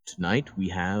Tonight we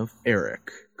have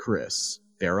Eric, Chris,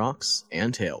 Ferox,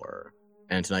 and Taylor.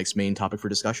 And tonight's main topic for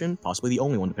discussion, possibly the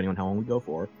only one depending on how long we go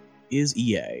for, is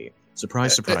EA.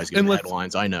 Surprise, surprise, given the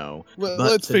headlines, I know.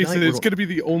 Let's face it, it's going to be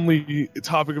the only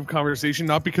topic of conversation,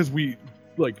 not because we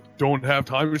don't have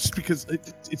time, it's just because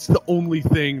it's the only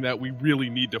thing that we really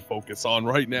need to focus on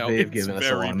right now. They've given us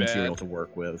a lot of material to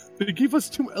work with. They gave us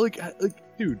too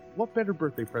dude, what better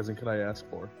birthday present could I ask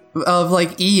for?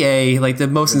 Of EA, the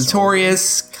most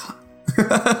notorious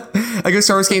a good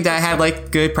Star Wars game that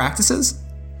had good practices.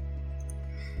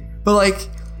 But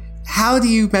how do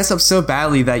you mess up so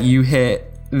badly that you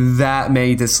hit that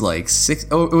many dislikes?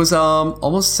 It was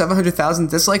almost 700,000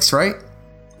 dislikes, right?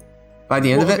 By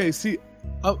the end of it. Okay, see,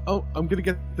 I'm gonna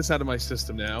get this out of my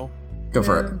system now. Go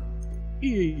for it.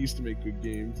 EA used to make good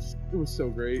games. It was so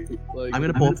great. I'm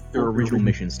gonna pull up their original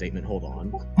mission statement. Hold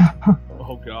on.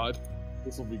 Oh God,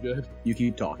 this will be good. You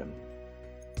keep talking.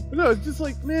 No, it's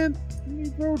just man, you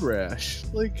need Road Rash.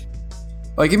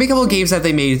 Give me a couple of games that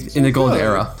they made in the golden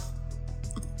era.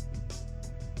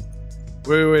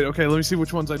 Wait. Okay, let me see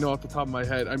which ones I know off the top of my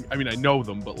head. I mean, I know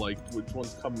them, but which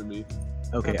ones come to me?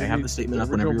 Okay, I have the statement up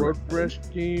whenever you're Road Rash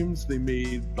games. They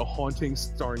made The Haunting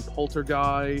starring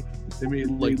Poltergeist. They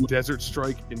made Desert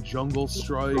Strike and Jungle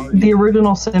Strike. The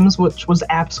original Sims, which was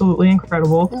absolutely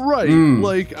incredible. Right.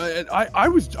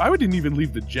 I didn't even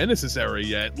leave the Genesis era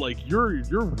yet.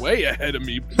 You're way ahead of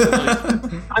me.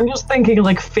 I'm just thinking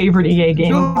favorite EA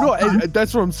game. No,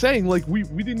 that's what I'm saying. We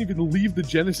didn't even leave the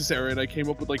Genesis era, and I came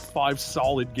up with 5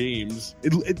 solid games.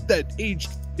 That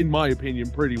aged, in my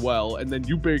opinion, pretty well. And then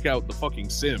you break out the fucking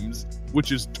Sims,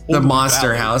 which is totally the Monster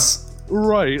valid. House.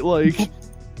 Right,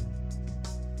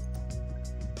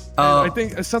 I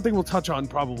think something we'll touch on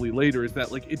probably later is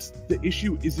that it's the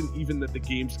issue isn't even that the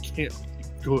games can't be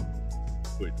good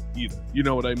either. You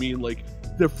know what I mean?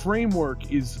 The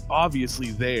framework is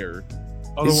obviously there.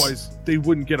 Otherwise, they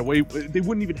wouldn't get away. They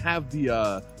wouldn't even have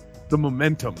the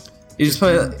momentum. You just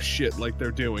put shit like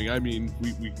they're doing. I mean,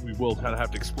 we will kind of have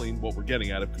to explain what we're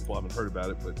getting at if people haven't heard about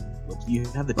it. But you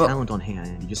have the talent on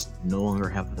hand. You just no longer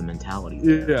have the mentality.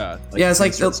 There. Yeah.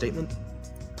 It's the statement.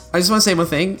 I just want to say one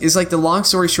thing. Is the long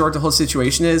story short, the whole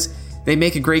situation is they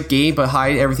make a great game but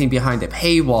hide everything behind a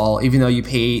paywall, even though you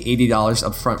pay $80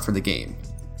 up front for the game.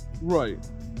 Right.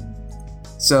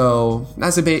 So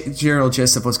that's a general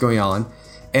gist of what's going on.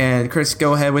 And Chris,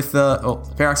 go ahead with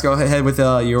Ferox, go ahead with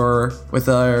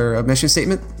our mission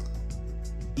statement.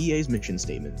 EA's mission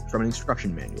statement from an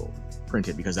instruction manual,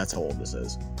 printed because that's how old this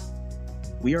is.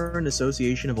 We are an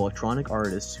association of electronic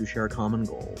artists who share a common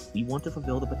goal. We want to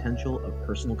fulfill the potential of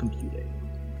personal computing.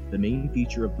 The main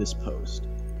feature of this post,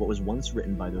 what was once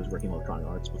written by those working in electronic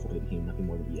arts before they became nothing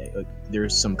more than EA.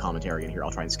 There's some commentary in here,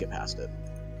 I'll try and skip past it.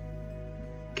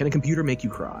 Can a computer make you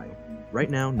cry? Right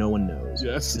now, no one knows.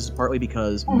 Yes. This is partly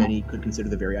because many could consider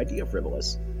the very idea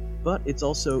frivolous. But it's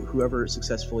also whoever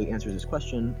successfully answers this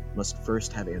question must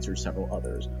first have answered several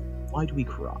others. Why do we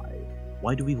cry?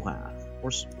 Why do we laugh? Or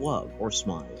love? Or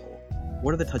smile?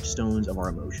 What are the touchstones of our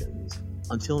emotions?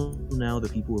 Until now, the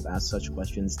people who have asked such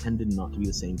questions tended not to be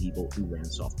the same people who ran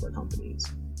software companies.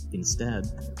 Instead,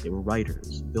 they were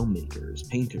writers, filmmakers,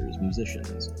 painters,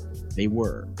 musicians. They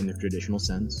were, in the traditional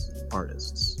sense,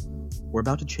 artists. We're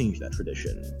about to change that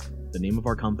tradition. The name of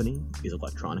our company is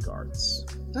Electronic Arts.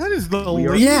 That is the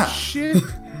lame shit.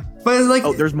 But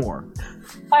oh, there's more.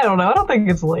 I don't know. I don't think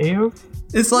it's lame.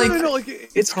 It's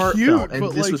it's heartfelt, cute,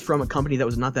 and this was from a company that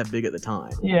was not that big at the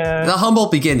time. Yeah. The humble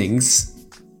beginnings.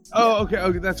 Oh,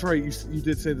 okay, that's right. You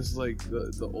did say this is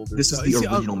the older. This is the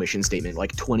original mission statement,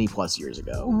 20 plus years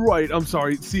ago. Right. I'm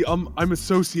sorry. See, I'm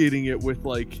associating it with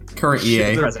current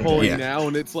EA they're pulling now,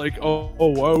 and it's wow,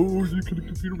 you can a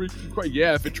computer make you cry?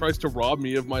 Yeah, if it tries to rob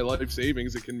me of my life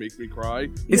savings, it can make me cry.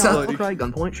 It's I'll cry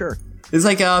gunpoint, sure. It's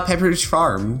like Pepperidge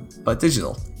Farm, but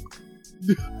digital.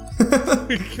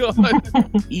 God.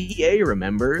 EA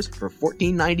remembers for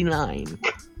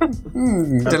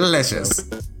 $14.99. Delicious.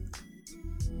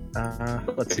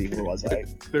 Let's see, where was I?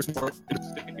 There's more.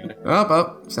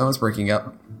 Someone's breaking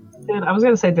up. Dude, I was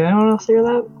gonna say, did anyone else hear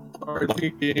that?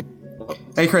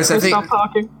 Hey, Chris, I think. Stop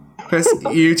talking. Chris,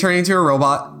 you turn into a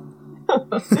robot.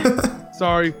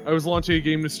 Sorry, I was launching a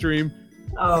game to stream.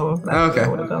 Oh, that's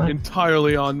okay.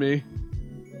 Entirely on me.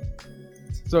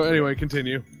 So anyway,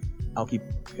 continue. I'll keep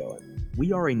going.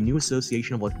 We are a new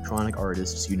association of electronic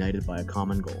artists united by a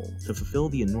common goal, to fulfill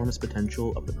the enormous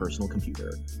potential of the personal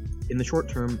computer. In the short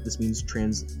term, this means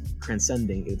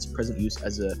transcending its present use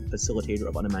as a facilitator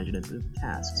of unimaginative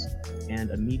tasks,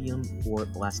 and a medium for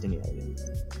blasting aliens.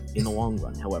 In the long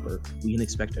run, however, we can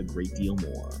expect a great deal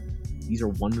more. These are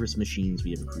wondrous machines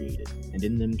we have created, and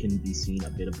in them can be seen a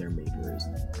bit of their makers.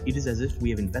 It is as if we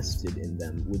have invested in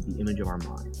them with the image of our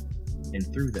mind, and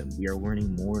through them we are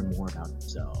learning more and more about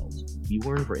ourselves. We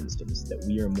learn, for instance, that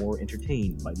we are more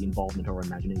entertained by the involvement of our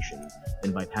imagination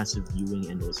than by passive viewing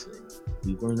and listening.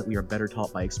 We learn that we are better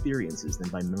taught by experiences than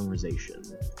by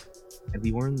memorization. And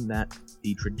we learn that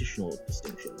the traditional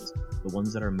distinctions, the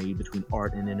ones that are made between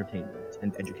art and entertainment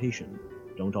and education,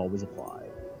 don't always apply.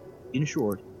 In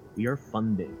short, we are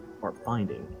finding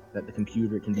that the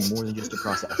computer can be more than just a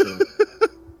processor.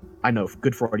 I know,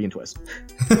 good Freudian twist.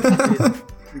 An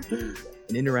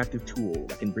interactive tool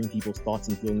that can bring people's thoughts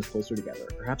and feelings closer together,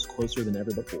 perhaps closer than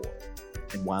ever before.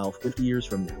 And while 50 years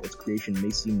from now its creation may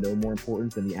seem no more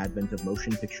important than the advent of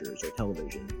motion pictures or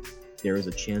television, there is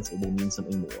a chance it will mean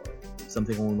something more,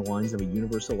 something along the lines of a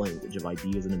universal language of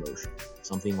ideas and emotion,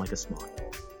 something like a smile.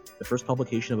 The first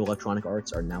publication of electronic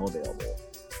arts are now available.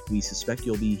 We suspect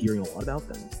you'll be hearing a lot about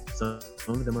them. Some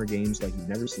of them are games like you've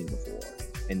never seen before,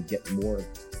 and get more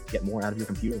out of your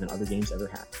computer than other games ever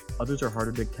have. Others are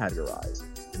harder to categorize,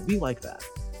 and we like that.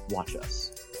 Watch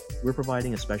us. We're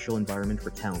providing a special environment for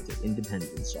talented,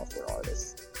 independent software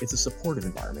artists. It's a supportive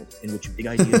environment in which big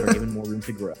ideas are given more room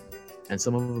to grow, and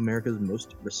some of America's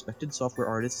most respected software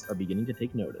artists are beginning to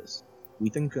take notice. We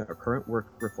think our current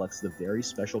work reflects the very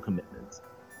special commitment.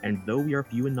 And though we are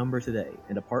few in number today,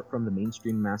 and apart from the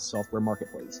mainstream mass software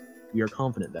marketplace, we are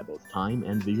confident that both time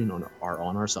and vision are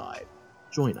on our side.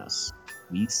 Join us.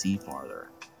 We see farther.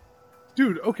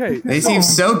 Dude, okay. They seemed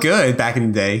so good back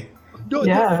in the day. No,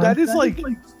 Yeah. that is like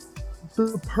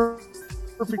the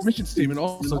perfect mission statement.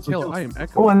 Also, Taylor, I am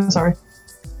echoing. Oh, I'm sorry.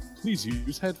 Please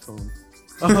use headphones.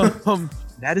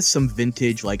 That is some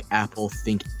vintage, like, Apple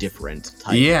Think Different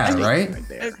type Yeah, thing right?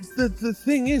 there. The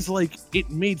thing is, like,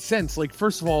 it made sense. Like,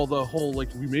 first of all, the whole,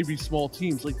 like, we may be small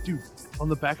teams. Like, dude, on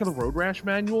the back of the Road Rash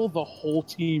manual, the whole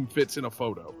team fits in a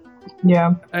photo.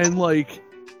 Yeah. And, like,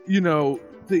 you know,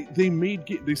 they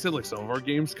said, like, some of our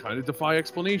games kind of defy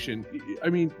explanation. I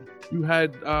mean, you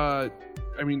had,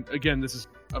 again,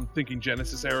 I'm thinking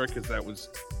Genesis era, because that was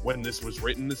when this was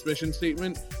written, this mission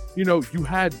statement. You know, you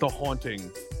had The Haunting,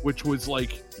 which was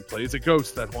like, you play as a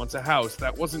ghost that haunts a house.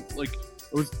 That wasn't like,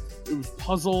 it was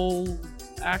puzzle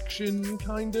action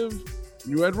kind of.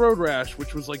 You had Road Rash,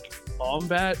 which was like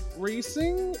combat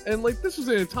racing, and like this was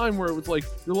in a time where it was like,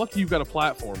 you're lucky you got a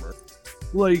platformer.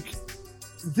 Like,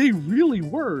 they really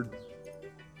were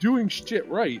doing shit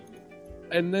right,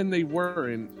 and then they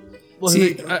weren't.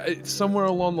 Like, somewhere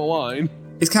along the line.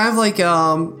 It's kind of like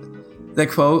the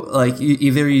quote, like,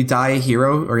 either you die a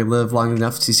hero or you live long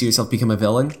enough to see yourself become a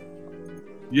villain.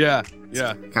 Yeah.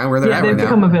 Kind of where they're at They've right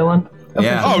become now. a villain.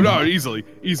 Yeah. Oh no, easily.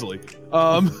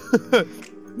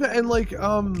 And like,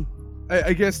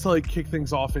 I guess to like kick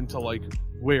things off into like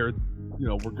where, you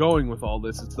know, we're going with all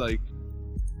this. It's like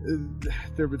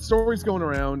there have been stories going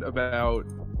around about,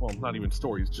 well, not even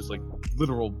stories, just like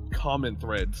literal comment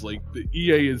threads. Like the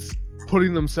EA is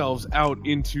putting themselves out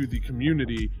into the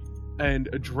community and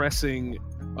addressing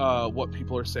what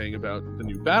people are saying about the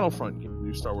new Battlefront game, the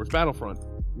new Star Wars Battlefront,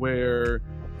 where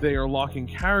they are locking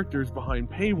characters behind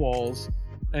paywalls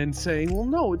and saying, well,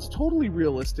 no, it's totally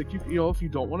realistic. You know, if you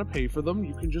don't want to pay for them,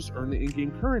 you can just earn the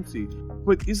in-game currency.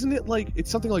 But isn't it like, it's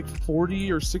something like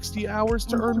 40 or 60 hours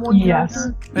to earn one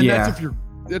character? And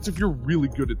that's if you're really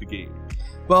good at the game.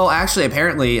 Well, actually,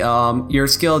 apparently, your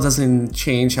skill doesn't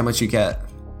change how much you get.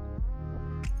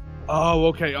 Oh,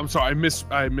 okay. I'm sorry.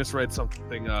 I misread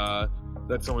something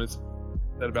that someone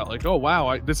said about, like, oh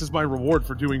wow, this is my reward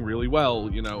for doing really well,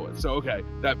 you know. So okay,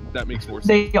 that makes more sense.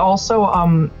 They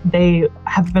also they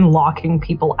have been locking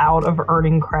people out of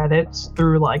earning credits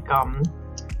through like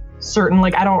certain,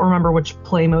 like, I don't remember which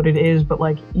play mode it is, but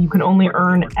like you can only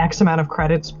earn X amount of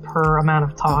credits per amount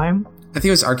of time. I think it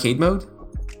was arcade mode.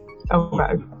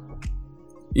 Okay.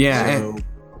 Yeah. So,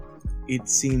 it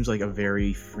seems like a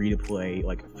very free-to-play,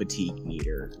 like, fatigue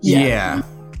meter. Yeah.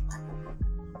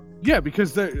 Yeah,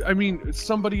 because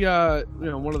somebody, you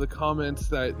know, one of the comments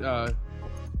that,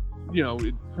 you know,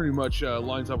 it pretty much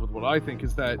lines up with what I think,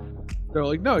 is that they're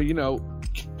like, no, you know,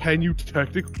 can you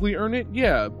technically earn it?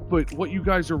 Yeah, but what you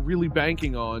guys are really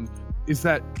banking on is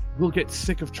that we'll get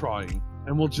sick of trying,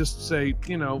 and we'll just say,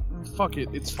 you know, fuck it,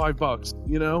 it's $5,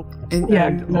 you know?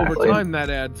 And over time that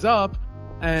adds up,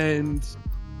 and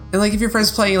like, if your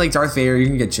friend's playing like Darth Vader, you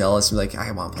can get jealous and be like, I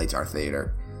want to play Darth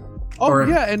Vader.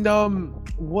 Yeah, and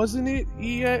wasn't it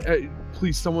EA?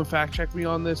 Please, someone fact check me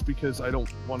on this, because I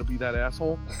don't want to be that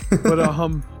asshole. But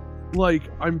like,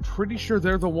 I'm pretty sure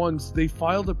they're the ones, they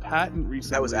filed a patent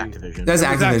recently. That was Activision. That's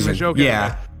Activision. Okay, yeah.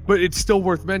 okay. But it's still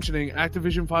worth mentioning.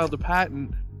 Activision filed a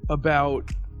patent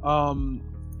about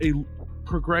a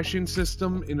progression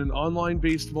system in an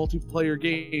online-based multiplayer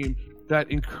game that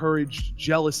encouraged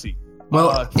jealousy.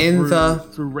 Well,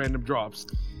 through random drops.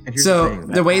 And here's So, thing,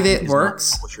 the way that it is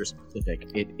works- not publisher specific.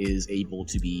 It is able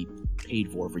to be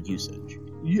paid for usage.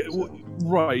 Yeah,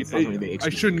 right. It's not something they I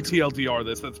shouldn't TLDR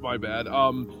this. That's my bad.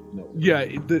 Yeah,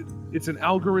 it's an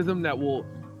algorithm that will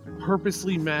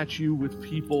purposely match you with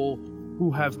people who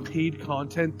have paid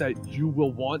content that you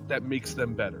will want that makes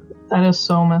them better. That is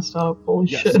so messed up. Holy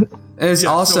Yes. shit. It's So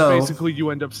also basically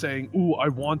you end up saying, "Ooh, I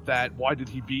want that. Why did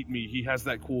he beat me? He has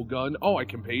that cool gun. Oh, I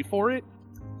can pay for it."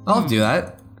 I'll do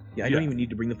that. Yeah, I don't even need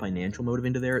to bring the financial motive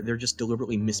into there. They're just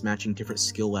deliberately mismatching different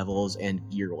skill levels and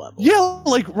gear levels. Yeah,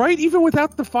 like right. Even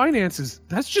without the finances,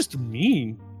 that's just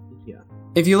mean.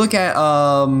 If you look at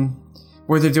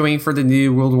what they're doing for the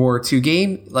new World War II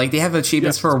game, like they have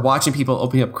achievements Yes. for watching people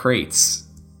opening up crates.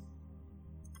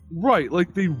 Right,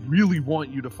 like they really want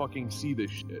you to fucking see this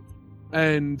shit.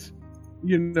 And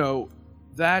you know,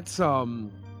 that's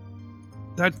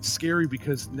scary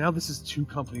because now this is two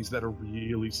companies that are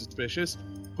really suspicious,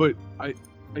 but I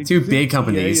Two think big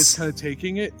companies. EA is kind of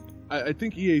taking it. I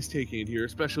think EA is taking it here,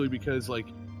 especially because like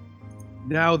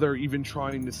now they're even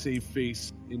trying to save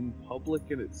face in public,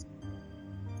 and it's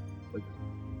like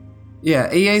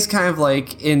Yeah, EA's kind of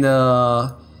like in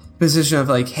the position of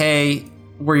like, hey,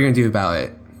 what are you gonna do about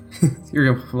it? You're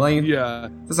gonna complain? yeah.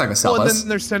 That's not gonna sell Well, and us. then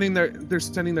they're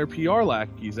sending their PR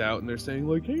lackeys out, and they're saying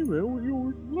like, "Hey man,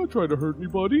 we're not trying to hurt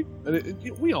anybody," and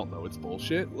we all know it's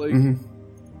bullshit. Like, Mhm.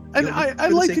 and You know, I for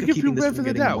the like sake to of give keeping people this benefit from of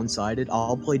the getting doubt. one-sided,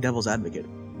 I'll play devil's advocate.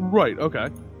 Right. Okay.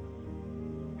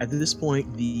 At this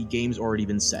point, the game's already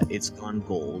been set. It's gone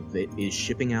gold. It is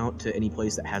shipping out to any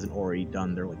place that hasn't already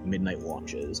done their like midnight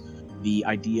launches. The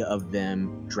idea of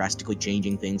them drastically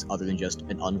changing things other than just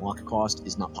an unlock cost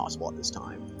is not possible at this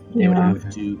time. They would Yeah. have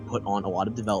to put on a lot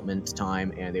of development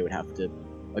time, and they would have to.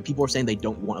 Like people are saying, they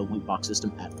don't want a loot box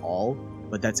system at all,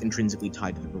 but that's intrinsically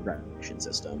tied to the progression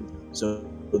system. So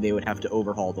they would have to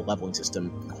overhaul the leveling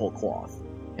system whole cloth,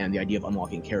 and the idea of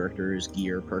unlocking characters,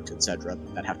 gear, perks, etc.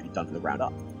 that have to be done from the ground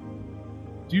up.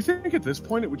 Do you think at this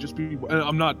point it would just be? And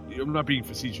I'm not being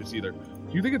facetious either. Do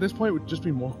you think at this point it would just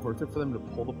be more worth it for them to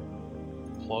pull the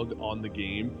plug on the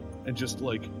game and just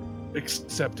like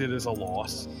accept it as a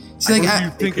loss? See, like, Or do I- you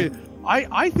think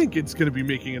I think it's going to be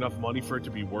making enough money for it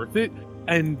to be worth it,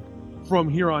 and from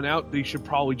here on out they should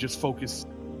probably just focus,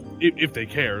 if they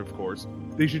care, of course,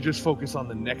 they should just focus on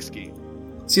the next game.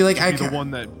 See, like, Be the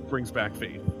one that brings back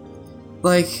faith.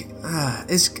 like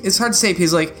it's hard to say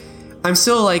because like I'm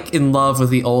still like in love with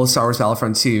the old Star Wars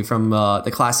Battlefront 2 from the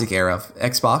classic era of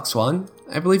Xbox One,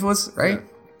 I believe it was, right?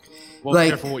 Well, Like-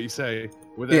 careful what you say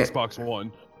with Yeah. Xbox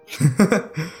One.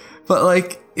 But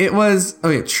like it was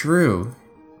true.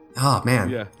 Oh man.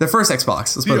 Yeah. The first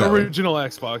Xbox, let's put it The that way. original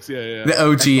Xbox, yeah. The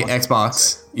OG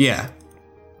Xbox. Yeah.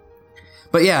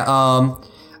 But yeah,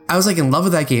 I was like in love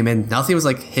with that game and nothing was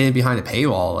like hidden behind a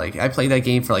paywall. Like I played that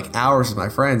game for like hours with my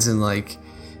friends and like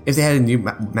if they had a new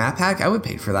map pack, I would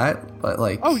pay for that. But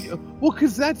like Oh, yeah. Well,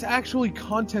 because that's actually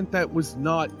content that was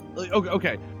not like,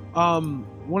 okay.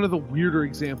 One of the weirder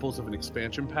examples of an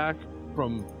expansion pack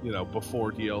from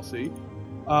before DLC,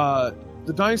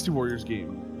 the Dynasty Warriors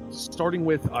game, starting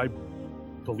with I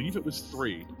believe it was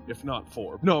 3, if not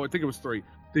 4. No, I think it was 3.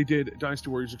 They did Dynasty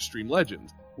Warriors Extreme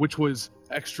Legends, which was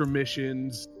extra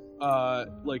missions.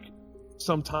 Like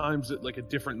sometimes like a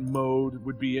different mode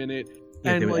would be in it.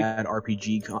 Yeah, And they would like add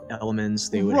RPG elements.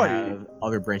 They would Right. have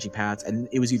other branching paths, and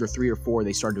it was either 3 or 4.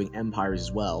 They started doing empires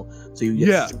as well, so you get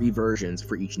Yeah. 3 versions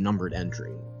for each numbered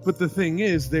entry. But the thing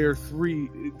is,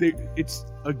 it's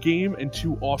a game and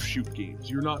 2 offshoot games.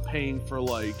 You're not paying for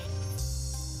like,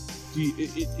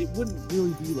 it wouldn't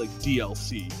really be like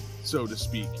DLC, so to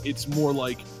speak. It's more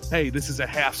like, hey, this is a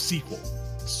half sequel.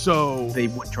 So They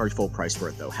would charge full price for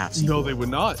it though. Half no, sequel. they would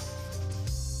not.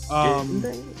 Didn't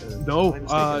they? No, Am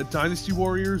I mistaken? Dynasty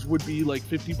Warriors would be like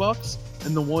 $50,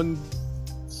 and the one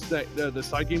that the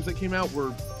side games that came out were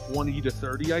 $20 to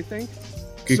 $30, I think.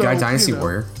 good So, guy Dynasty you know,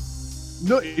 Warrior.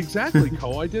 No, exactly,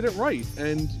 Ko. I did it right.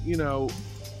 And,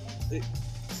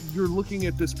 you're looking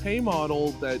at this pay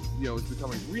model that, is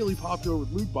becoming really popular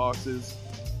with loot boxes.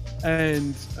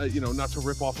 And, not to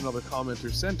rip off another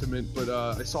commenter's sentiment, but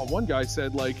I saw one guy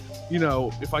said, like,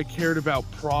 if I cared about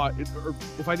Pride, or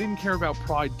if I didn't care about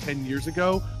Pride 10 years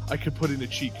ago, I could put in a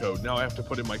cheat code. Now I have to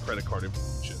put in my credit card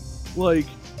information. Like,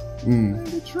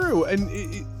 Mm. true. And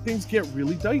things get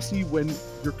really dicey when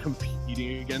you're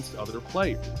competing against other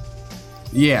players.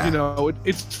 Yeah.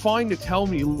 It's fine to tell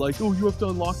me like, oh, you have to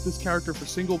unlock this character for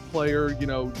single player, you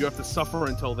have to suffer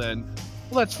until then.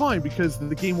 Well, that's fine because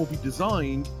the game will be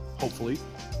designed, hopefully,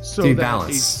 so To that a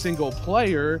balance. single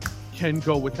player can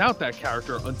go without that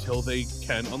character until they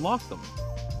can unlock them,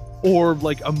 or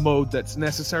like a mode that's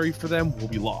necessary for them will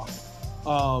be lost.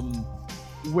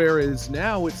 Whereas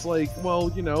now it's like, well,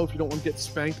 if you don't want to get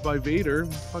spanked by Vader,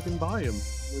 fucking buy him.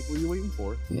 Like, what are you waiting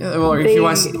for? Yeah, well, if you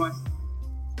want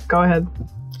Go ahead.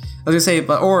 I was gonna say,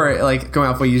 or like going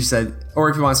off what you just said, or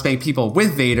if you want to spank people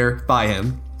with Vader, buy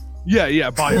him. Yeah,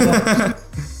 buy him.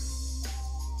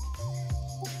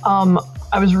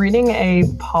 I was reading a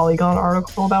Polygon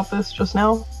article about this just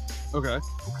now. Okay.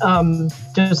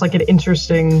 Just like an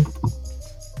interesting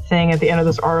thing at the end of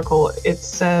this article. It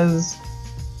says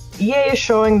EA is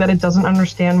showing that it doesn't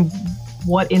understand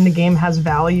what in the game has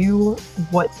value,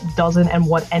 what doesn't, and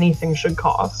what anything should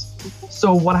cost.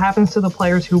 So what happens to the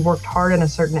players who worked hard in a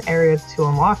certain area to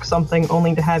unlock something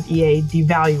only to have EA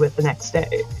devalue it the next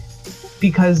day?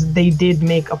 Because they did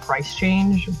make a price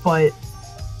change, but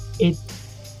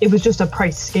it was just a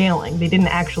price scaling. They didn't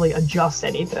actually adjust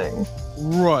anything.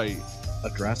 Right. A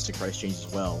drastic price change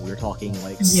as well. We were talking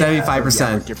like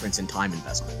 75% difference in time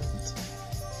investment.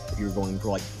 If you were going for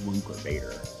like Luke or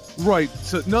Vader. Right.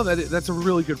 So no, that's a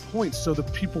really good point. So the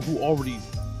people who already,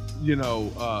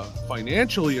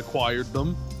 financially acquired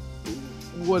them,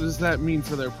 what does that mean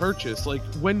for their purchase? Like,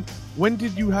 when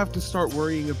did you have to start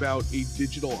worrying about a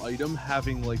digital item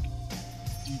having like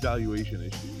devaluation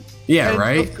issues? Yeah, and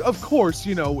right. Of course,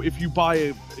 if you buy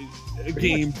a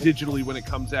game digitally when it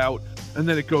comes out and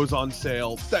then it goes on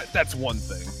sale, that's one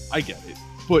thing. I get it.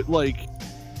 But like,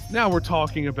 now we're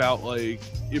talking about like,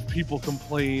 if people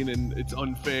complain and it's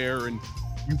unfair and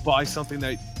you buy something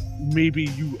that maybe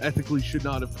you ethically should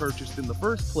not have purchased in the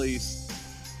first place,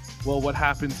 well, what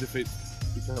happens if it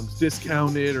becomes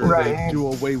discounted or they do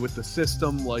away with the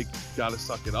system? Like, gotta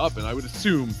suck it up. And I would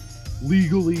assume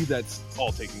legally that's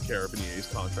all taken care of in EA's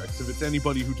contracts. If it's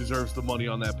anybody who deserves the money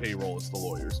on that payroll, it's the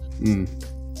lawyers. I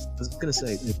was gonna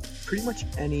say, pretty much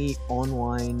any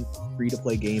online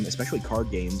free-to-play game, especially card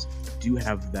games, do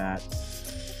have that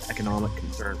economic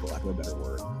concern, for lack of a better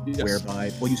word. Yes.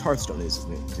 Whereby, we'll use Hearthstone as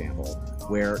an example,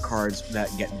 where cards that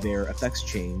get their effects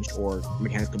changed or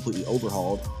mechanics completely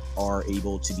overhauled are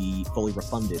able to be fully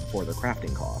refunded for their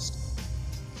crafting cost.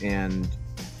 And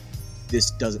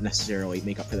this doesn't necessarily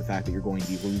make up for the fact that you're going to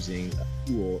be losing a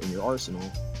tool in your arsenal,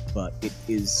 but it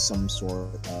is some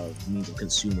sort of means of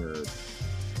consumer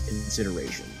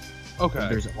consideration. Okay.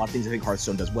 There's a lot of things I think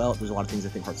Hearthstone does well, there's a lot of things I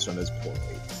think Hearthstone does poorly.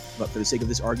 But for the sake of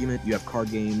this argument, you have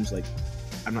card games like,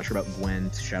 I'm not sure about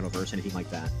Gwent, Shadowverse, anything like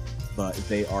that, but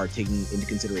they are taking into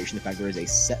consideration the fact there is a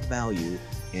set value,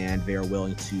 and they are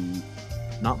willing to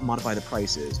not modify the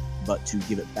prices, but to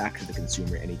give it back to the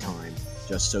consumer at any time,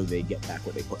 just so they get back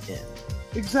what they put in.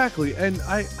 Exactly, and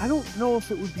I don't know if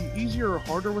it would be easier or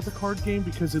harder with a card game,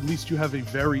 because at least you have a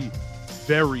very,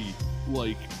 very,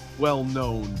 like,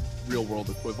 well-known real-world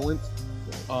equivalent.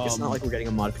 It's not like we're getting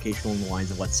a modification along the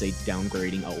lines of, let's say,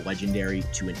 downgrading a legendary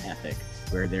to an epic,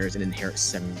 where there's an inherent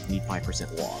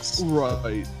 75% loss.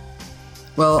 Right.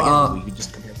 Well, we could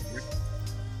just compare them.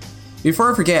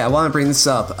 before I forget, I want to bring this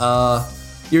up.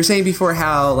 You were saying before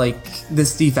how like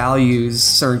this devalues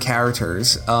certain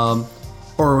characters,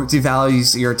 or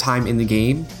devalues your time in the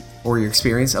game or your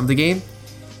experience of the game.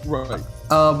 Right.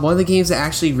 One of the games that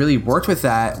actually really worked with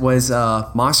that was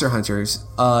Monster Hunters.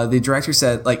 The director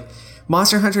said like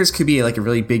Monster Hunters could be like a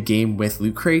really big game with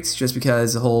loot crates, just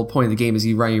because the whole point of the game is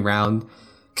you running around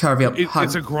carving up.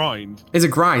 It's a grind. It's a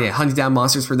grind, yeah, hunting down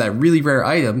monsters for that really rare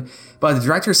item. But the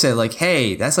director said like,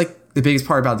 hey, that's like the biggest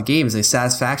part about the game is the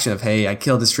satisfaction of, hey, I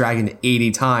killed this dragon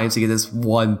 80 times to get this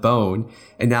one bone,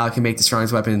 and now I can make the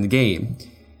strongest weapon in the game.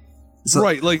 So,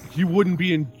 right, like you wouldn't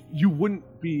be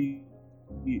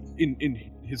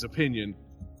in his opinion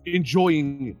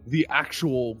enjoying the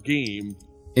actual game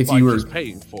if by you were just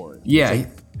paying for it. Yeah.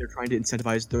 They're trying to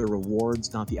incentivize the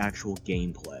rewards, not the actual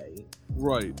gameplay.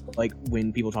 Right. Like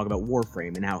when people talk about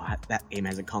Warframe and how that game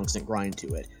has a constant grind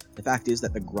to it. The fact is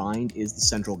that the grind is the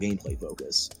central gameplay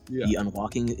focus. Yeah. The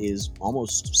unlocking is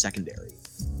almost secondary.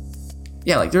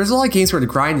 Yeah, like there's a lot of games where the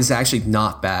grind is actually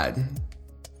not bad.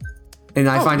 And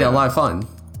I find it a lot of fun.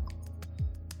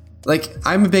 Like,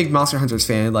 I'm a big Monster Hunters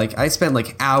fan. Like, I spent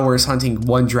like hours hunting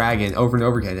one dragon over and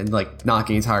over again and like not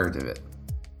getting tired of it.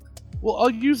 Well,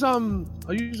 I'll use a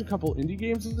couple indie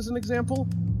games as an example.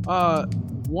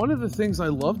 One of the things I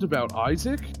loved about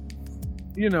Isaac,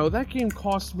 that game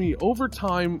cost me over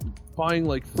time buying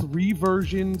like 3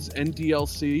 versions and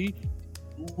DLC,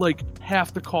 like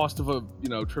half the cost of a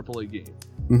AAA game.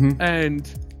 Mm-hmm.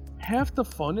 And half the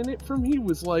fun in it for me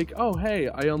was like, oh hey,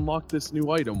 I unlocked this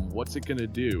new item, what's it gonna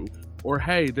do? Or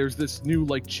hey, there's this new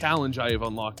like challenge I have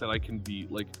unlocked that I can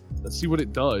beat, like let's see what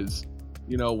it does.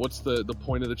 You know, what's the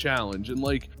point of the challenge? And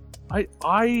like,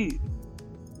 I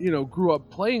grew up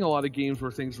playing a lot of games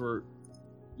where things were,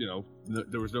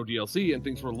 there was no DLC and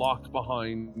things were locked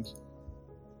behind,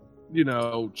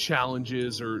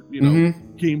 challenges or,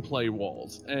 gameplay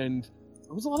walls. And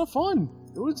it was a lot of fun.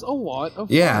 It was a lot of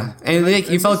fun. And like,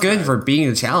 you felt good for being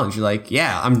the challenge. You're like,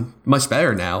 yeah, I'm much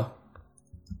better now.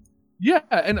 Yeah,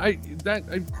 and I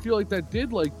feel like that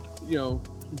did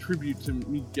contribute to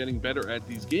me getting better at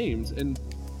these games. And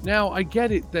now I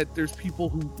get it that there's people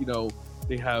who,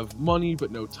 they have money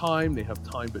but no time, they have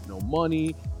time but no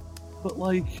money. But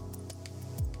like,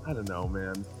 I don't know,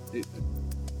 man.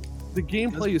 The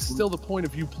gameplay is still the point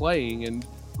of you playing, and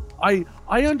I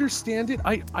understand it.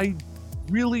 I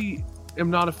really am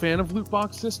not a fan of loot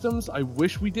box systems. I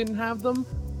wish we didn't have them.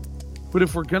 But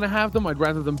if we're gonna have them, I'd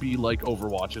rather them be like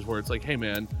Overwatches, where it's like, hey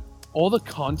man, all the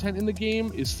content in the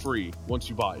game is free once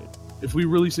you buy it. If we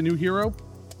release a new hero,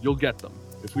 you'll get them.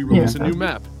 If we release a new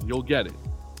map, you'll get it.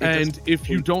 And if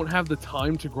you don't have the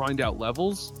time to grind out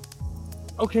levels,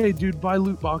 okay, dude, buy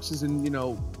loot boxes and,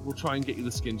 we'll try and get you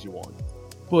the skins you want.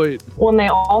 But and they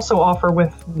also offer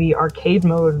with the arcade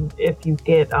mode, if you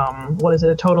get,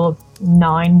 a total of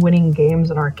 9 winning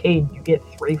games in arcade, you get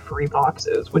 3 free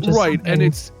boxes, which is right, and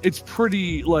it's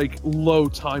pretty, like, low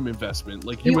time investment.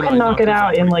 Like you can knock it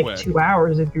out in, like, 2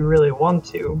 hours if you really want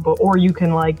to, or you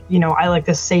can, like, I like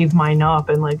to save mine up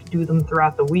and, like, do them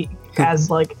throughout the week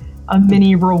as, like, a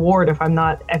mini reward if I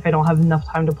don't have enough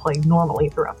time to play normally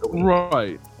throughout the week.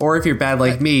 Right. Or if you're bad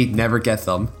like me, never get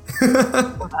them.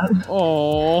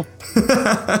 Oh.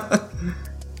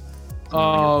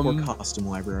 Poor costume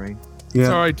library. Yeah. It's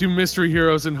alright, do mystery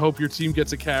heroes and hope your team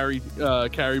gets a carry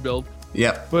build.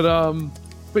 Yep.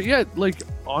 But yeah, like,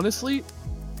 honestly,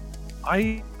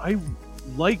 I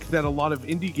like that a lot of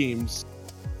indie games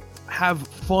have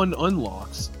fun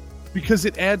unlocks because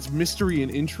it adds mystery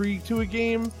and intrigue to a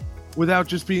game without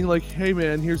just being like, hey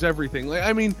man, here's everything. Like,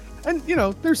 I mean, and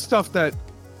there's stuff that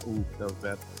that was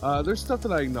bad. There's stuff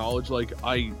that I acknowledge, like,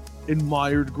 I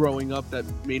admired growing up that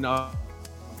may not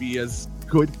be as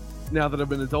good now that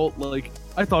I'm an adult. Like,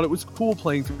 I thought it was cool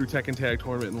playing through Tekken Tag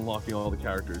Tournament and unlocking all the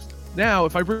characters. Now,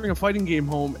 if I bring a fighting game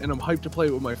home and I'm hyped to play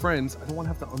it with my friends, I don't want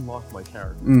to have to unlock my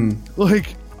character.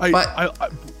 Like,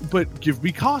 but give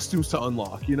me costumes to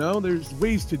unlock, There's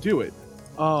ways to do it.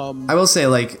 I will say,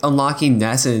 like, unlocking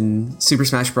Ness in Super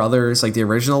Smash Brothers, like the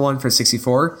original one for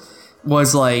 64,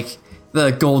 was like the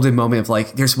golden moment of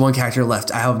like, there's one character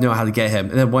left, I don't know how to get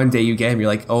him, and then one day you get him, you're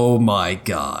like, oh my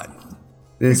god,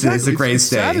 this is the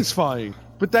greatest day. It's satisfying,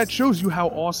 but that shows you how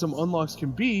awesome unlocks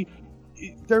can be.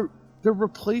 They're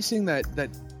replacing that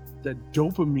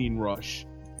dopamine rush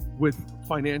with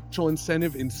financial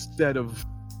incentive instead of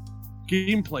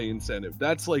gameplay incentive.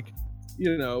 That's like,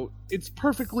 it's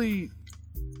perfectly,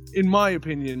 in my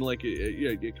opinion, like,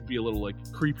 it could be a little, like,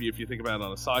 creepy if you think about it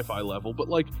on a sci-fi level, but,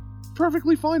 like,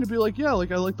 perfectly fine to be like, yeah,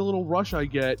 like, I like the little rush I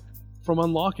get from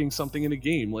unlocking something in a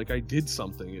game. Like, I did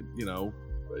something,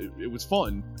 it was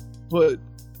fun. But,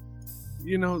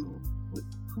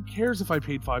 who cares if I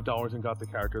paid $5 and got the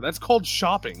character? That's called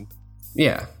shopping.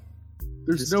 Yeah.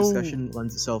 This discussion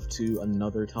lends itself to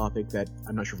another topic that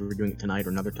I'm not sure if we were doing it tonight or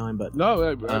another time, but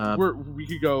no, we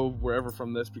could go wherever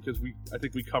from this because I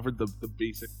think we covered the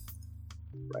basic.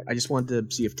 Right. I just wanted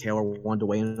to see if Taylor wanted to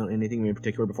weigh in on anything in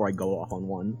particular before I go off on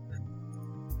one.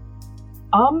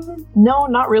 No,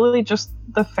 not really. Just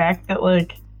the fact that,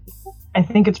 like, I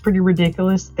think it's pretty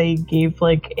ridiculous they gave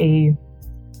like a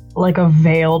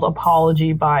veiled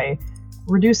apology by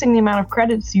reducing the amount of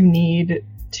credits you need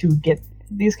to get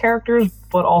these characters,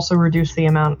 but also reduce the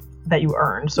amount that you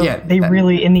earn. So they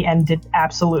really, in the end, did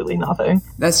absolutely nothing.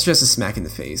 That's just a smack in the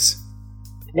face.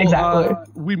 Well, exactly.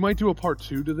 We might do a part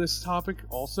 2 to this topic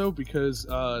also because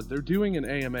they're doing an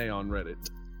AMA on Reddit.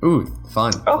 Ooh,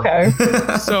 fun. Okay.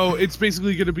 So it's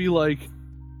basically going to be like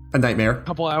a nightmare. A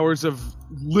couple hours of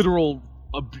literal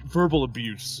verbal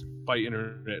abuse by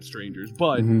internet strangers,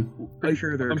 but pretty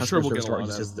sure I'm sure we'll get a lot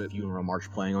out of the funeral march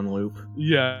playing on loop.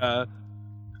 Yeah.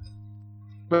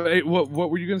 But hey, what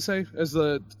were you going to say as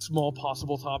a small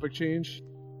possible topic change?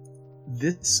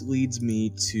 This leads me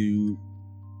to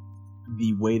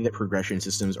the way that progression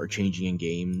systems are changing in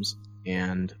games,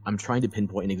 and I'm trying to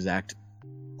pinpoint an exact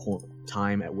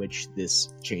time at which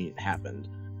this change happened.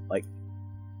 Like,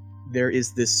 there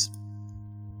is this...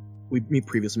 We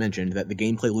previously mentioned that the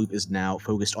gameplay loop is now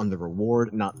focused on the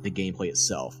reward, not the gameplay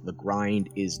itself. The grind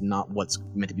is not what's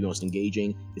meant to be most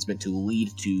engaging, it's meant to lead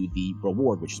to the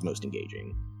reward, which is most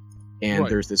engaging. And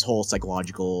there's this whole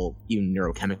psychological, even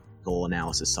neurochemical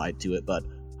analysis side to it, but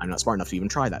I'm not smart enough to even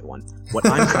try that one. What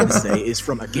I'm trying to say is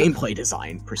from a gameplay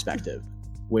design perspective,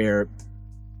 where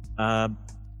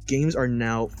Games are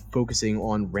now focusing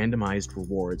on randomized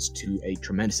rewards to a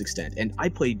tremendous extent, and I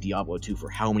played Diablo 2 for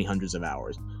how many hundreds of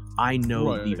hours. I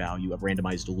know the value of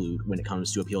randomized loot when it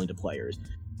comes to appealing to players,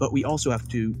 but we also have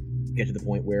to get to the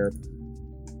point where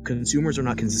consumers are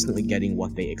not consistently getting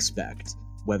what they expect,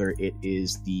 whether it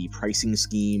is the pricing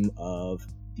scheme of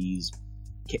these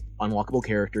unlockable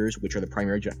characters, which are the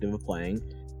primary objective of playing,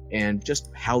 and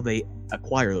just how they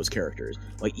acquire those characters.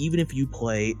 Like, even if you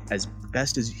play as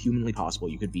best as humanly possible,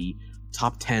 you could be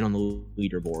top 10 on the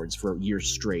leaderboards for years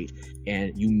straight,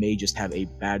 and you may just have a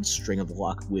bad string of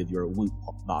luck with your loot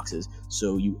boxes,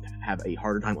 so you have a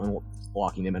harder time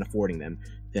unlocking them and affording them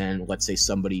than, let's say,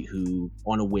 somebody who,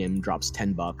 on a whim, drops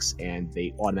 $10 and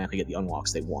they automatically get the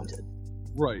unlocks they wanted.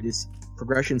 Right. This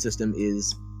progression system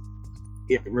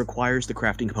it requires the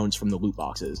crafting components from the loot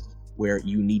boxes, where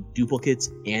you need duplicates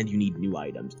and you need new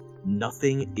items.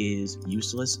 Nothing is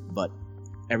useless, but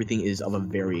everything is of a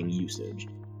varying usage.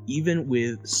 Even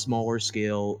with smaller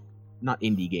scale, not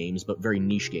indie games, but very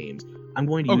niche games. I'm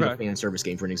going to use a fan service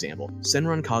game for an example.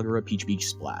 Senran Kagura Peach Beach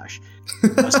Splash. A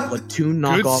Splatoon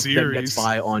knockoff that gets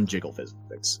by on Jiggle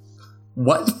Physics.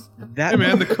 What? Hey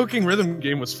man, the cooking rhythm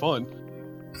game was fun.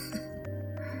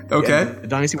 Okay. Yeah, the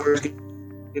Dynasty Warriors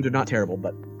games are not terrible,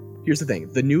 but here's the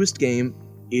thing. The newest game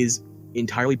is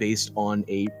entirely based on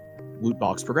a loot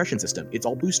box progression system. It's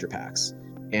all booster packs.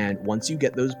 And once you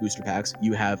get those booster packs,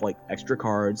 you have like extra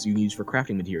cards you can use for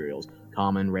crafting materials,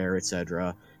 common, rare,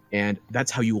 etc. And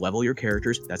that's how you level your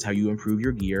characters, that's how you improve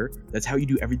your gear, that's how you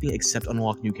do everything except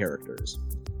unlock new characters.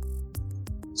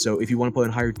 So if you want to play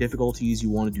on higher difficulties, you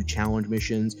want to do challenge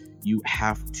missions, you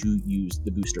have to use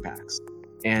the booster packs.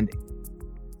 And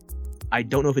I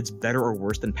don't know if it's better or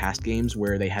worse than past games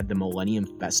where they had the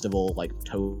Millennium Festival like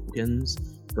tokens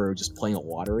for just playing a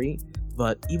lottery,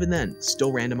 but even then,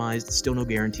 still randomized, still no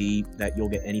guarantee that you'll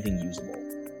get anything usable.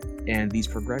 And these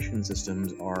progression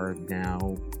systems are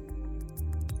now,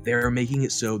 they're making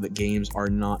it so that games are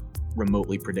not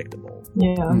remotely predictable.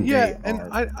 Yeah, and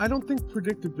I don't think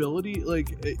predictability,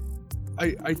 like,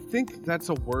 I think that's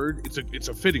a word, it's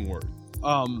a fitting word.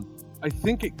 I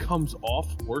think it comes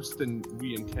off worse than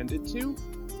we intended to,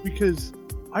 because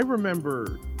I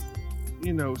remember,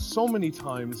 so many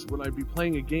times when I'd be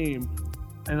playing a game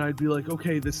and I'd be like,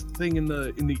 okay, this thing in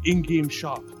the in-game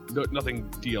shop, nothing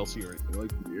DLC or anything,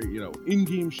 like,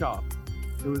 in-game shop.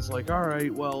 It was like, all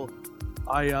right, well,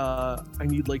 I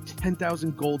need like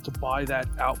 10,000 gold to buy that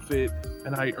outfit,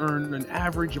 and I earn an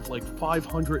average of like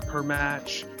 500 per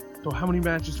match. So how many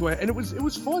matches do I? And it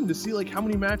was fun to see like how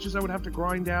many matches I would have to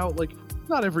grind out. Like,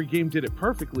 not every game did it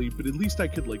perfectly, but at least I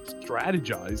could like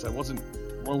strategize. I wasn't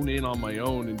thrown in on my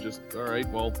own and just, all right,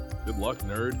 well, good luck,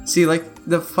 nerd. See, like,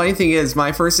 the funny thing is,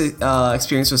 my first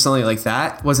experience with something like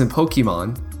that was in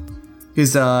Pokemon.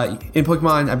 Because in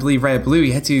Pokemon, I believe Red and Blue,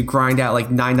 you had to grind out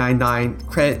like 999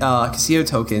 credit casino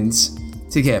tokens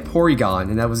to get Porygon,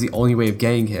 and that was the only way of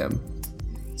getting him.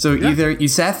 So either you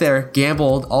sat there,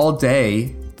 gambled all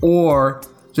day, or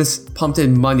just pumped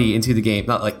in money into the game.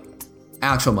 Not like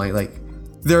actual money, like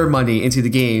their money into the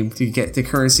game to get the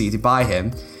currency to buy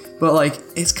him. But like,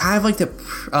 it's kind of like the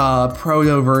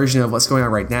proto version of what's going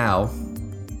on right now.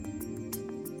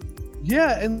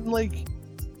 Yeah, and like,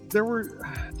 there were,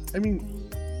 I mean,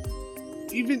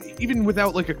 even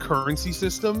without like a currency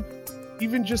system,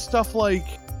 even just stuff like,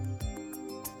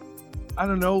 I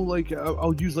don't know, like,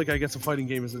 I'll use like, I guess, a fighting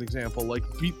game as an example. Like,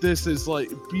 beat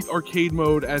arcade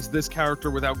mode as this character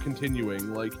without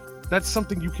continuing. Like, that's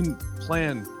something you can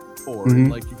plan for.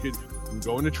 Mm-hmm. Like, you could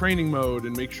go into training mode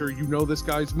and make sure you know this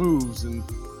guy's moves. And,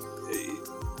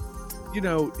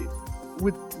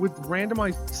 with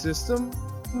randomized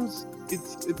systems,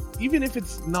 it's even if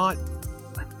it's not,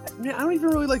 I mean, I don't even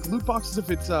really like loot boxes if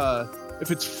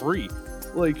it's free.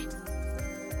 Like,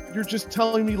 you're just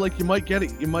telling me, like, you might get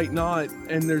it, you might not,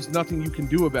 and there's nothing you can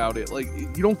do about it. Like,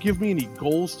 you don't give me any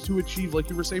goals to achieve, like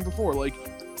you were saying before. Like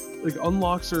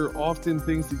unlocks are often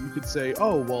things that you could say,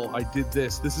 oh, well, I did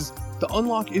this. The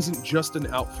unlock isn't just an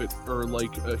outfit or,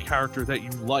 like, a character that you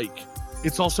like.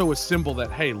 It's also a symbol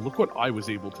that, hey, look what I was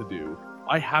able to do.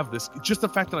 I have this. Just the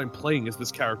fact that I'm playing as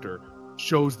this character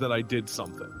shows that I did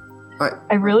something.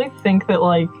 I really think that,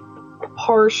 like,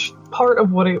 part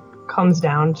of what it comes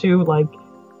down to, like,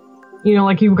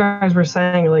 like you guys were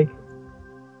saying, like,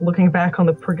 looking back on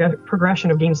the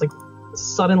progression of games, like,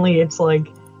 suddenly it's like,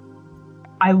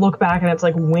 I look back and it's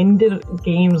like, when did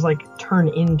games, like, turn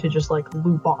into just, like,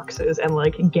 loot boxes and,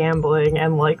 like, gambling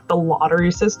and, like, the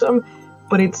lottery system?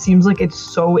 But it seems like it's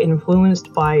so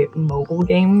influenced by mobile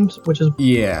games, which is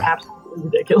absolutely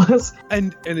ridiculous.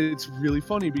 And it's really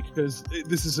funny because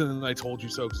this isn't an I told you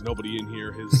so, because nobody in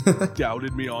here has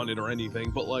doubted me on it or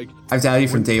anything, but like I've doubted you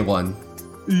from day one.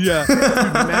 Yeah,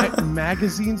 dude,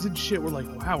 magazines and shit were like,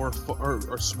 wow, are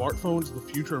smartphones the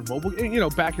future of mobile? You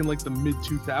know, back in like the mid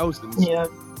 2000s. Yeah.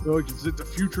 They're like, is it the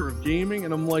future of gaming?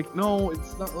 And I'm like, no,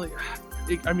 it's not. Like,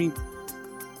 I mean,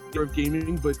 of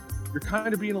gaming, but you're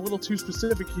kind of being a little too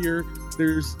specific here.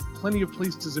 There's plenty of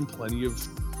places and plenty of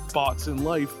spots in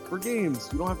life for games.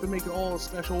 You don't have to make it all a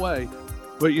special way.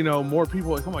 But you know, more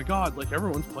people are like, oh my god, like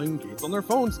everyone's playing games on their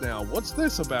phones now. What's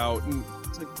this about? And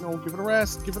it's like, no, give it a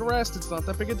rest. It's not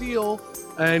that big a deal.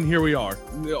 And here we are,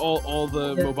 all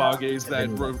the mobages that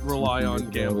rely on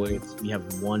gambling. We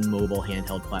have one mobile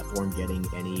handheld platform getting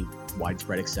any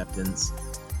widespread acceptance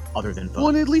other than phone. Well,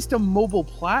 and at least a mobile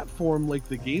platform like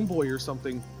the Game Boy or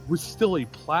something was still a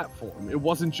platform. It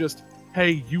wasn't just,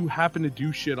 hey, you happen to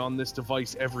do shit on this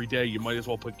device every day, you might as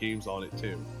well put games on it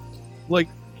too. Like,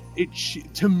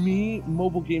 to me,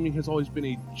 mobile gaming has always been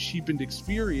a cheapened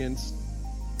experience,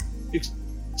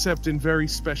 except in very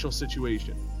special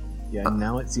situations. Yeah, and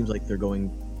now it seems like they're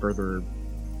going further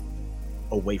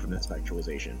away from that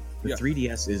specialization. The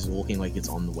 3DS is looking like it's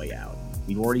on the way out.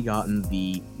 We've already gotten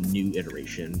the new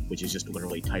iteration, which is just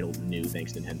literally titled New,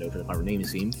 thanks to Nintendo for the clever naming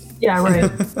scheme. Yeah,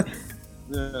 right.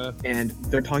 And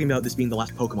they're talking about this being the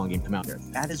last Pokemon game to come out there.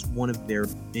 That is one of their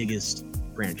biggest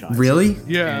franchises. Really?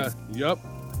 Yeah, yep.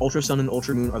 Ultra Sun and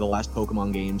Ultra Moon are the last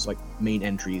Pokemon games, like main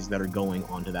entries, that are going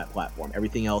onto that platform.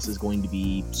 Everything else is going to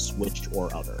be Switch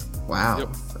or other. Wow. Yep.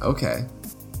 Okay.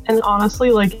 And honestly,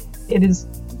 like, it is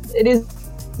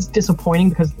disappointing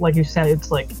because, like you said, it's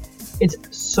like, it's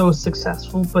so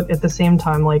successful, but at the same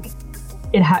time, like,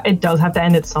 it does have to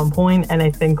end at some point, and I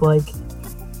think, like,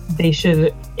 they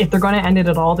should, if they're going to end it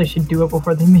at all, they should do it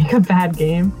before they make a bad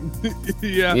game.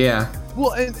 Yeah. Yeah.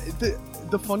 Well, and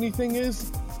the funny thing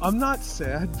is, I'm not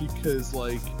sad because,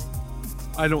 like,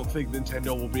 I don't think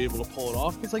Nintendo will be able to pull it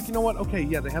off. It's like, you know what? Okay,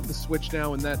 yeah, they have the Switch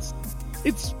now, and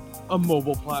it's a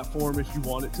mobile platform if you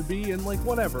want it to be, and, like,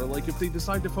 whatever. Like, if they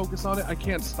decide to focus on it, I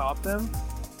can't stop them.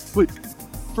 But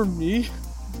for me,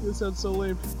 this sounds so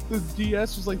lame, the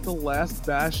DS was, like, the last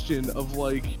bastion of,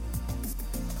 like,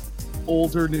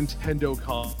 older Nintendo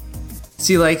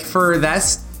See, like, for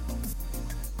that's...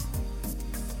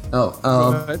 Go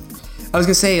ahead. I was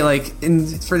gonna say, like,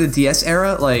 for the DS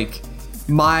era, like,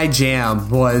 my jam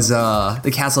was the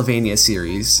Castlevania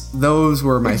series. Those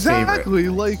were my favorite. Exactly,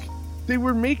 like, they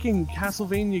were making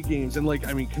Castlevania games, and, like,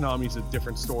 I mean, Konami's a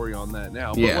different story on that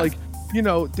now, but, like, you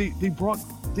know, they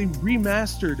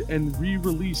remastered and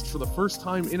re-released for the first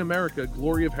time in America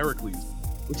Glory of Heracles,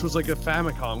 which was, like, a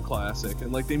Famicom classic,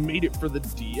 and, like, they made it for the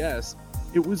DS.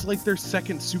 It was, like, their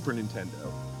second Super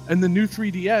Nintendo. And the new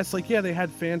 3DS, like, yeah, they had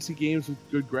fancy games with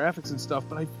good graphics and stuff,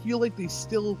 but I feel like they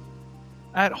still,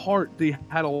 at heart, they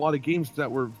had a lot of games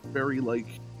that were very, like,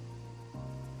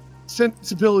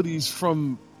 sensibilities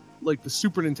from, like, the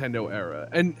Super Nintendo era.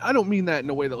 And I don't mean that in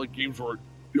a way that, like, games were,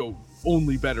 you know,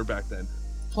 only better back then.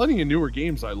 Plenty of newer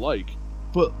games I like,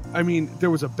 but, I mean,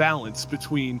 there was a balance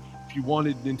between, if you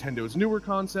wanted Nintendo's newer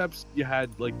concepts, you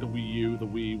had, like, the Wii U, the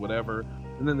Wii, whatever,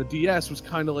 and then the DS was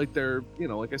kind of like their, you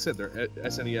know, like I said, their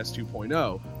SNES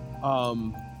 2.0,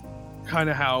 kind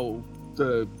of how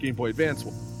the Game Boy Advance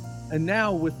was. And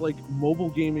now with, like,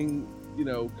 mobile gaming, you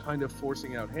know, kind of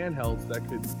forcing out handhelds, that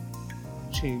could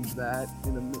change that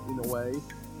in a way.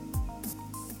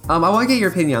 I want to get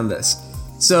your opinion on this.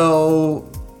 So,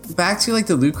 back to, like,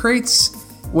 the loot crates,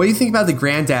 what do you think about the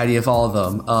granddaddy of all of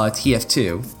them,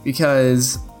 TF2?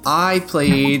 Because I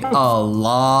played a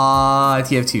lot of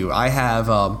TF2. I have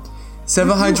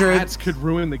 700. Hats could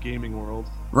ruin the gaming world,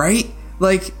 right?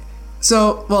 Like,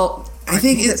 so, well, I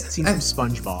think it's seen from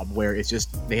SpongeBob, where it's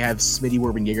just they have Smitty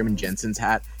Werben Jaegerman Jensen's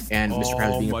hat, and Mr.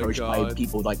 Krabs being approached by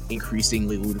people with, like,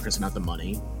 increasingly ludicrous amount of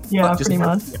money. Yeah, pretty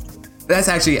much. That's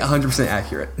actually 100%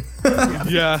 accurate.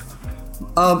 Yeah.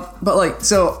 But, like,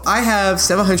 so I have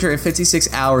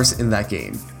 756 hours in that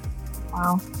game.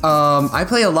 Wow. I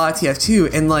play a lot of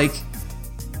TF2, and, like,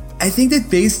 I think the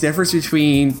biggest difference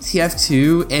between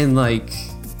TF2 and, like,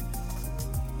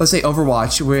 let's say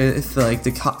Overwatch with, like,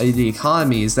 the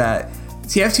economy is that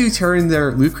TF2 turned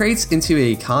their loot crates into an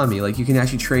economy. Like, you can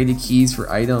actually trade the keys for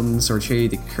items or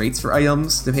trade the crates for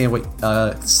items, depending on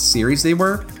what series they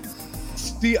were.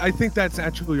 See, I think that's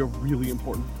actually a really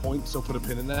important point, so put a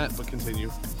pin in that, but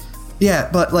continue. Yeah,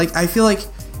 but, like, I feel like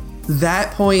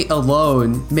that point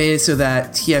alone made it so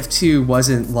that TF2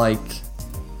 wasn't, like,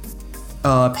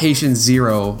 patient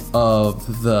zero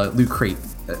of the loot crate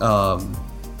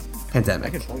pandemic. I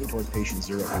can point you towards patient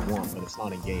zero if you want, but it's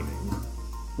not in gaming.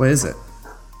 What is it?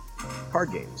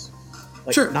 Card games.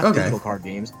 Like, Sure, not okay. digital card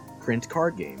games, print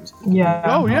card games. Yeah.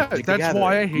 Oh yeah, Magic the that's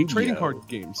why I Gathering, hate trading Yu-Gi-Oh. card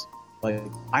games. Like,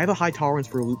 I have a high tolerance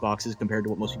for loot boxes compared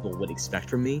to what most people would expect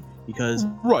from me, because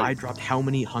Right. I dropped how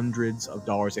many hundreds of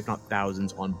dollars, if not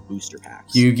thousands, on booster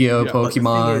packs. Yu-Gi-Oh, Yeah, but the thing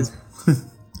Pokemon. is-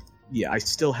 Yeah, I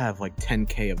still have like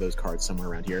 10k of those cards somewhere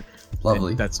around here.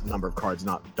 Lovely. And that's number of cards,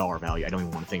 not dollar value. I don't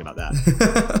even want to think about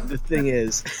that. The thing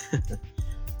is,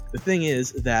 the thing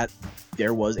is that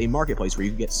there was a marketplace where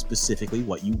you could get specifically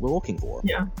what you were looking for.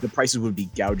 Yeah. The prices would be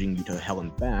gouging you to hell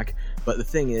and back, but the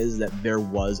thing is that there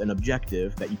was an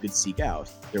objective that you could seek out.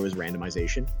 There was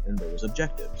randomization and there was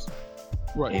objectives.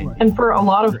 Right. And- right. And for a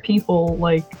lot of people,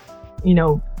 like, you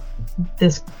know,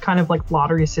 this kind of like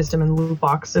lottery system and loot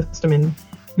box system in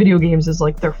video games is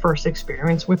like their first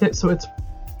experience with it. So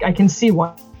I can see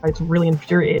why it's really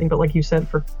infuriating. But like you said,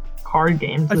 for card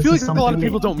games, I this feel is like a lot of something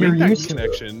people don't you're make that used to.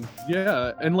 connection.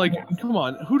 Yeah, and like, Yeah. come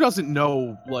on, who doesn't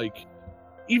know? Like,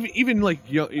 even like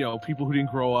you know people who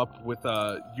didn't grow up with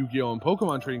Yu-Gi-Oh and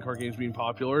Pokemon trading card games being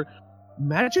popular.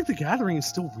 Magic the Gathering is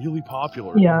still really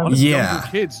popular. Yeah. A lot of Yeah. younger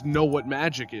kids know what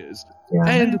Magic is, Yeah.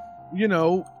 and you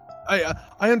know.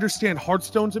 I understand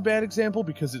Hearthstone's a bad example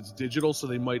because it's digital, so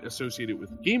they might associate it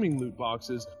with gaming loot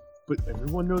boxes. But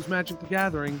everyone knows Magic the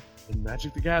Gathering, and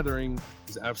Magic the Gathering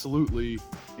is absolutely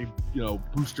a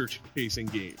booster chasing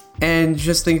game. And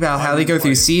just think about how they go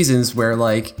through seasons where,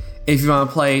 like, if you want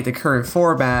to play the current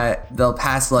format, they'll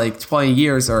pass like 20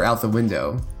 years or out the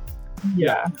window.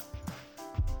 yeah.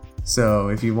 So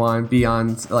if you want to be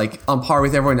on par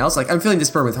with everyone else, like I'm feeling this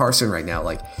burn with Hearthstone right now.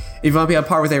 Like if you want to be on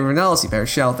par with everyone else, you better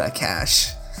shell out that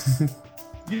cash.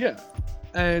 Yeah,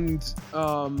 and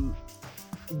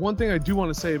one thing I do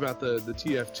want to say about the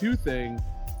TF2 thing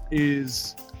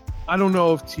is I don't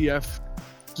know if TF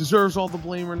deserves all the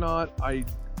blame or not. I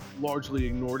largely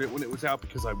ignored it when it was out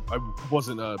because I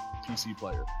wasn't a PC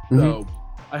player, so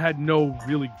I had no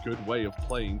really good way of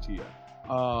playing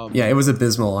TF. Yeah, it was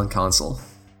abysmal on console.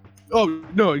 Oh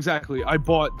no, exactly. I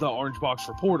bought the orange box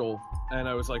for Portal, and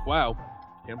I was like, "Wow,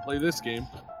 can't play this game."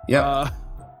 Yeah.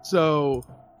 So,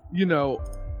 you know,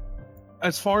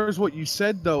 as far as what you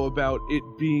said though about it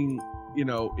being, you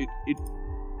know,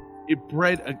 it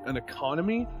bred an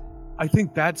economy. I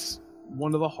think that's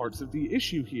one of the hearts of the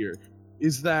issue here,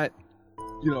 is that,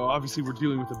 you know, obviously we're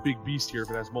dealing with a big beast here if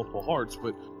it has multiple hearts,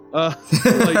 but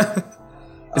like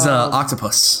it's an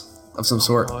octopus of some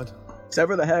sort. God.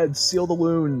 Sever the heads, seal the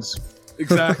wounds.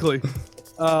 Exactly.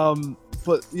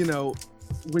 But, you know,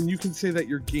 when you can say that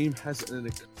your game has an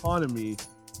economy,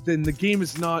 then the game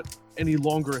is not any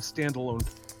longer a standalone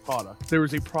product. There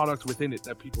is a product within it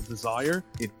that people desire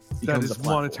It that becomes is a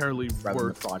platform monetarily rather than the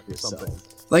worth product itself. something.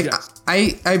 Like Yes.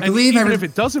 I And believe even if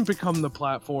it doesn't become the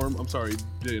platform, I'm sorry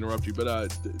to interrupt you, but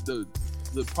the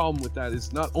problem with that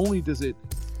is not only does it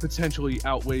potentially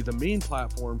outweigh the main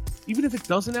platform, even if it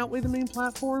doesn't outweigh the main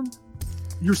platform,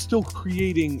 you're still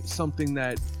creating something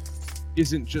that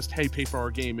isn't just, hey, pay for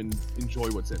our game and enjoy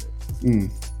what's in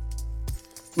it.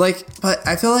 but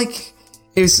I feel like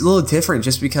it was a little different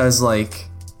just because like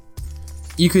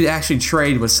you could actually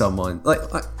trade with someone. Like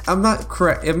I'm not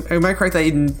correct. Am I correct that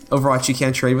in Overwatch you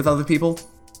can't trade with other people?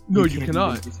 No, you can't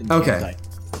cannot. use an Okay.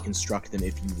 anti-construct them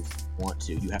if you want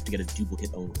to. You have to get a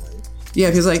duplicate only. Yeah,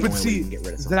 because like But only way you see, can get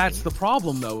rid of something. that's the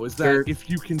problem, though, is that There- if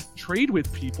you can trade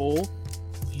with people,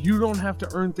 you don't have to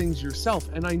earn things yourself.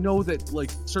 And I know that,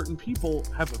 like, certain people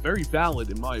have a very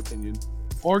valid, in my opinion,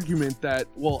 argument that,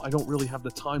 well, I don't really have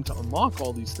the time to unlock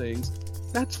all these things.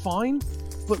 That's fine,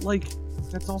 but, like,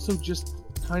 that's also just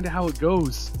kind of how it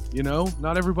goes, you know?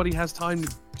 Not everybody has time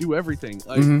to do everything.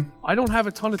 Like, I don't have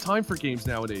a ton of time for games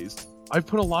nowadays. I've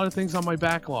put a lot of things on my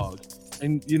backlog.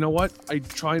 And you know what? I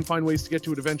try and find ways to get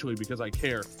to it eventually because I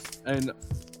care. And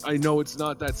I know it's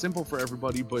not that simple for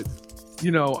everybody, but,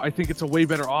 you know, I think it's a way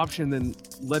better option than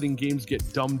letting games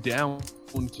get dumbed down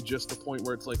to just the point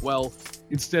where it's like, well,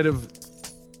 instead of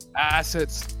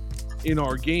assets in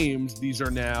our games, these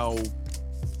are now,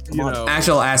 you know,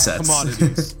 actual assets.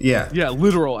 commodities. Yeah. Yeah,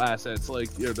 literal assets. Like,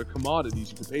 you know, they're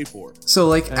commodities you can pay for. So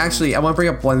like actually I want to bring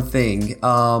up one thing.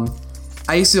 I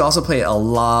used to also play a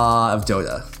lot of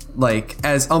Dota. Like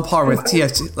as on par with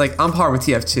TF2, like on par with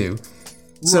TF2.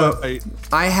 So Right.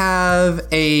 I have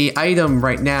a item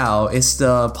right now. It's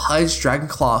the Pudge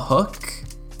Dragonclaw hook.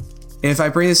 And if I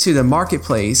bring this to the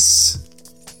marketplace,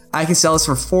 I can sell this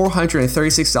for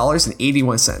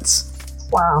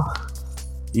 $436.81. Wow.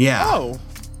 Yeah. Oh,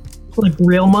 Like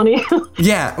real money?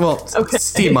 Yeah, well, Okay.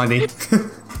 Steam money.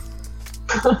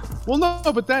 well, no,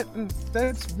 but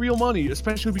that's real money,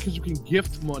 especially because you can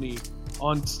gift money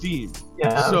on Steam.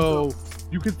 Yeah. So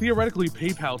you could theoretically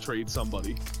PayPal trade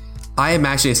somebody. I am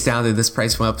actually astounded this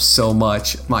price went up so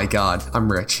much. My God,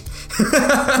 I'm rich.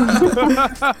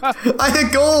 I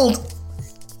hit gold.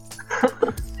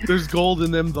 There's gold in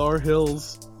them Thar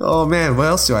hills. Oh man, what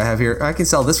else do I have here? I can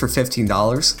sell this for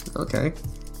 $15. Okay.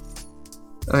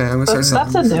 Okay, I'm gonna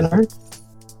start That's a dinner.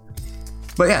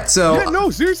 But yeah, so Yeah, no,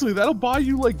 seriously, that'll buy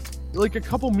you like a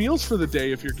couple meals for the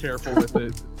day if you're careful with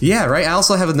it. yeah, right. I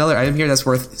also have another item here that's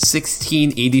worth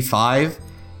 $16.85.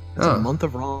 It's a month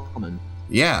of ramen.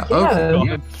 Yeah. Yeah. Okay.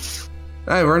 God.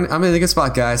 All right, I'm in a good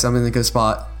spot, guys. I'm in a good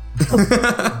spot.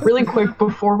 Really quick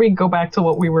before we go back to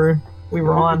what we were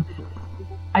on,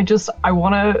 I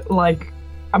want to like,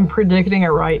 I'm predicting it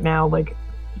right now, like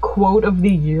quote of the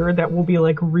year that will be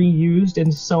like reused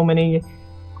in so many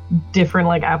different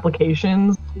like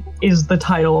applications is the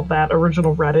title of that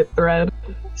original Reddit thread.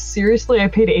 Seriously, I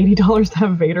paid $80 to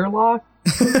have Vader lock.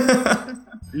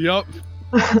 Yup.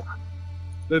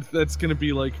 That's gonna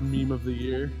be like meme of the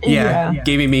year. Yeah,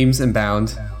 gaming memes and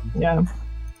bound. Yeah.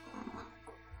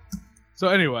 So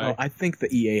anyway, Well, I think the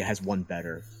EA has one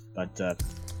better, but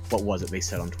what was it they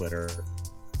said on Twitter?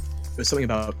 It was something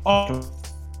about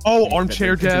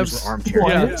armchair consumers devs. were armchair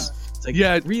Yeah. devs. It's like,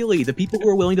 Yeah. really, the people who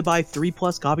are willing to buy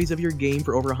 3+ copies of your game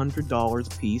for over $100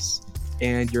 a piece,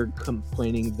 and you're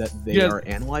complaining that they are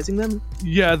analyzing them?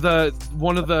 Yeah,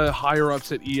 one of the higher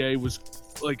ups at EA was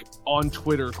like on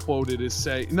Twitter quoted as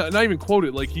saying, not even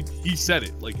quoted, like he said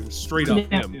it, like it was straight up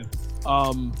him.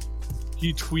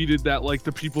 He tweeted that like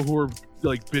the people who were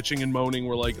like bitching and moaning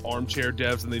were like armchair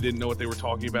devs and they didn't know what they were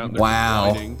talking about. And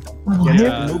Wow.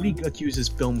 Yeah, nobody accuses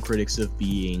film critics of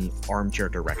being armchair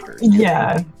directors.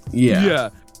 Yeah. Yeah.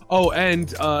 Oh,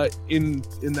 and in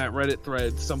that Reddit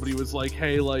thread, somebody was like,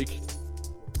 "Hey, like,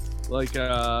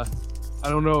 I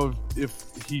don't know if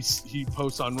he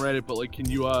posts on Reddit, but like, can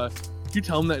you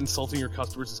tell him that insulting your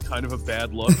customers is kind of a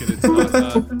bad look and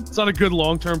it's not a good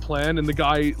long-term plan?" And the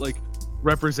guy like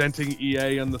representing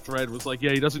EA on the thread was like,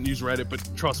 "Yeah, he doesn't use Reddit, but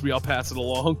trust me, I'll pass it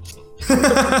along."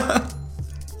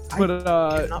 But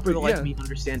Cannot for the life of me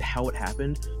understand how it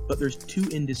happened, but there's two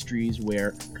industries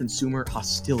where consumer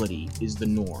hostility is the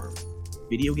norm: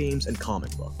 video games and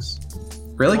comic books.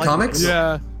 Really, Like, comics?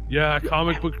 yeah,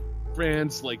 comic book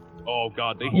brands like, oh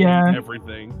god, they hate Yeah.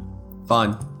 everything.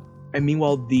 Fun. And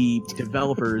meanwhile, the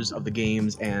developers of the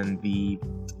games and the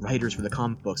writers for the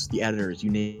comic books, the editors, you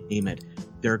name it,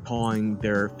 they're calling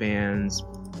their fans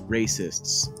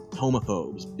racists,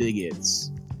 homophobes,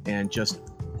 bigots, and just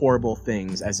horrible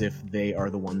things as if they are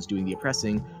the ones doing the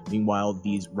oppressing. Meanwhile,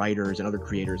 these writers and other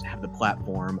creators have the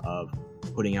platform of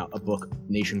putting out a book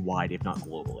nationwide, if not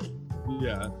globally.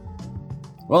 Yeah.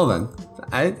 Well then,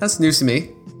 that's news to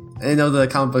me. I didn't know the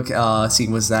comic book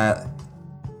scene was that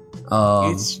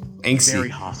It's angsty. very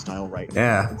hostile right now.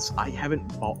 Yeah. I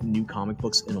haven't bought new comic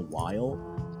books in a while,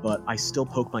 but I still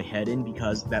poke my head in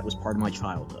because that was part of my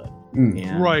childhood. Mm.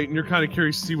 And Right, and you're kind of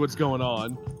curious to see what's going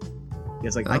on.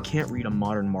 it's like I can't read a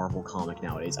modern Marvel comic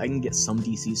nowadays. I can get some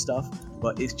DC stuff,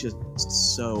 but it's just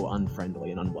so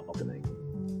unfriendly and unwelcoming.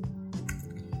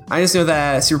 I just know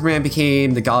that Superman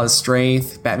became the god of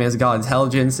strength, Batman's the god of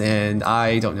intelligence, and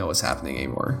I don't know what's happening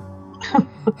anymore.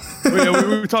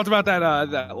 we talked about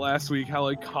that last week, how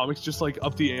like comics just like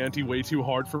up the ante way too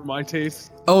hard for my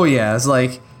taste. Oh yeah, it's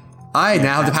like I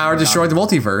now have the power to destroy the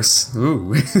multiverse.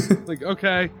 Ooh. Like,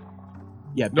 okay,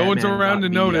 Yeah, No one's Batman around got to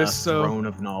the, notice, so- Throne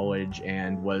of Knowledge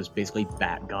and was basically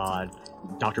Bat God.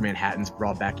 Dr. Manhattan's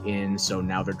brought back in, so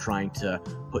now they're trying to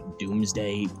put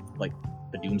Doomsday, like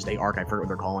the Doomsday arc, I forget what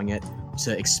they're calling it,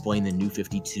 to explain the New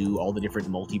 52, all the different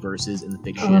multiverses in the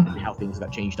fiction and how things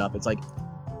got changed up. It's like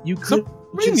you could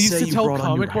somebody just needs say to you tell brought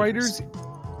on new comic writers. writers,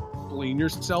 explain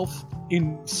yourself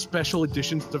in special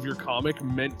editions of your comic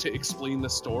meant to explain the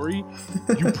story.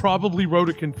 You probably wrote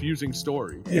a confusing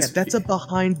story. Yeah, that's a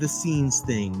behind the scenes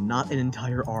thing, not an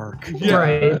entire arc. Yeah.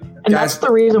 Right. And Guys- that's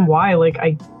the reason why, like,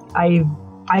 I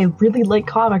really like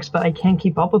comics, but I can't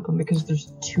keep up with them because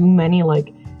there's too many,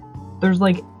 like, there's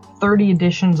like 30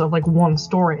 editions of like one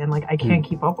story, and like I can't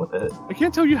keep up with it. I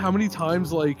can't tell you how many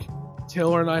times like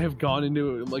Taylor and I have gone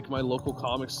into like my local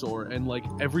comic store and like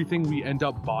everything we end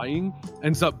up buying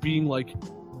ends up being like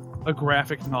a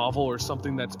graphic novel or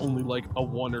something that's only like a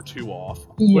 1 or 2 off.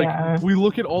 Yeah. Like we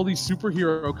look at all these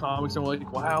superhero comics and we're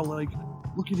like, wow, like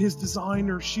look at his design,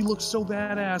 or she looks so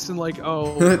badass, and like,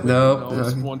 oh No.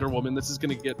 it's Wonder Woman. This is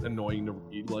gonna get annoying to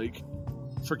read. Like,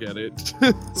 forget it.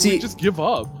 See- just give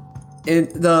up. And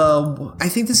I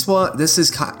think this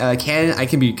is canon. I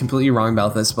can be completely wrong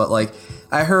about this, but like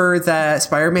I heard that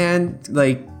Spider-Man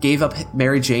like gave up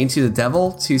Mary Jane to the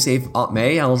devil to save Aunt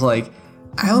May. I was like,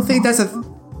 I don't think that's a.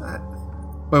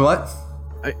 Wait, what?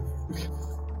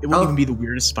 It wouldn't even be the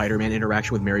weirdest Spider-Man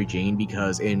interaction with Mary Jane,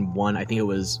 because in one, I think it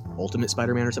was Ultimate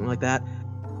Spider-Man or something like that,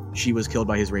 she was killed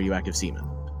by his radioactive semen.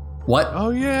 What? Oh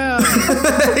yeah.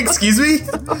 Excuse me?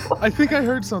 I think I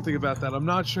heard something about that. I'm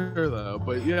not sure though,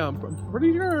 but yeah, I'm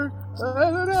pretty sure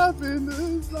that happened.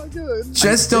 It's not good.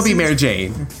 Just don't be Mary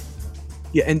Jane.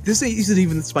 Yeah, and this isn't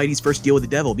even Spidey's first deal with the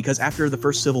devil, because after the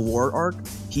first Civil War arc,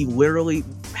 he literally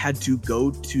had to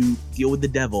go to deal with the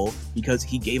devil because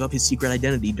he gave up his secret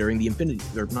identity during the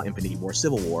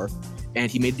Civil War,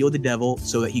 and he made a deal with the devil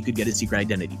so that he could get his secret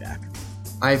identity back.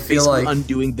 I feel basically like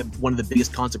undoing one of the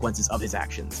biggest consequences of his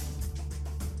actions.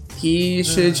 he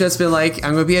should have just been like,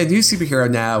 I'm going to be a new superhero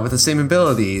now with the same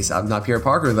abilities. I'm not Peter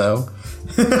Parker, though.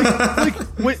 like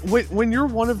when you're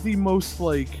one of the most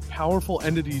like powerful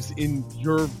entities in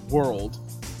your world,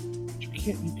 you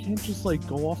can't just like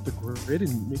go off the grid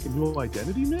and make a new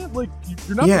identity, man. Like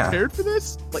you're not prepared for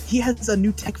this. Like he has a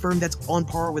new tech firm that's on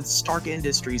par with Stark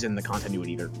Industries in the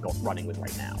continuity they're running with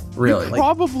right now. Really? He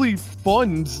probably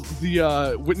funds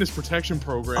the witness protection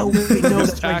program. Oh wait, no,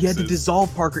 that's right. He had to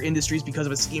dissolve Parker Industries because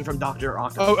of a scheme from Dr.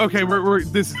 Octopus. Oh, okay. We're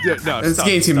this. No, it's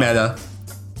getting too meta.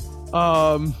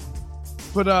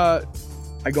 But I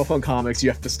go phone comics.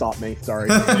 You have to stop me. Sorry.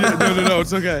 No,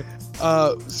 it's okay.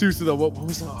 Seriously though, what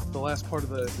was the last part of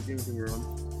the game thing we were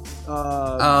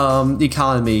on? The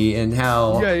economy and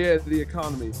how. Yeah, the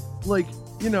economy. Like,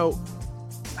 you know,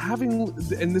 having,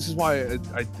 and this is why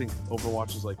I think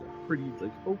Overwatch is like a pretty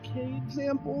like okay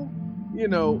example. You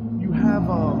know,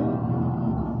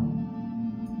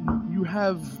 you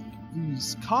have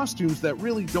these costumes that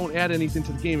really don't add anything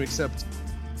to the game except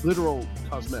literal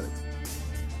cosmetics.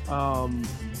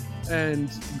 And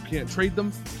you can't trade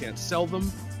them, you can't sell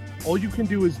them. All you can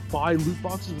do is buy loot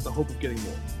boxes with the hope of getting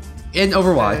more. In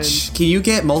Overwatch, can you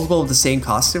get multiple of the same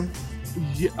costume?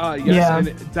 Yes, and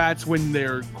that's when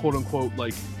they're quote unquote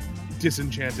like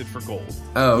disenchanted for gold.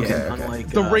 Oh, okay. Yeah, unlike,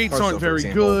 the rates aren't very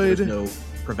good. There's no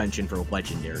prevention for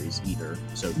legendaries either,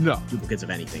 so no duplicates of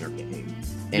anything are getting.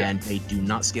 And they do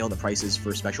not scale the prices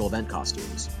for special event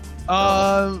costumes.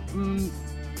 But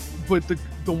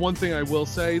the one thing I will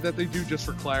say that they do, just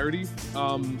for clarity,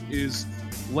 is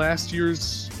last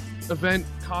year's event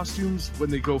costumes, when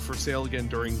they go for sale again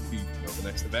during the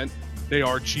next event, they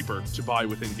are cheaper to buy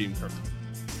with in-game currency.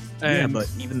 Yeah, but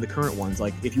even the current ones,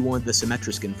 like if you wanted the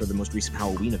Symmetra skin for the most recent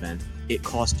Halloween event, it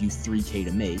cost you $3,000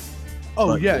 to make. Oh,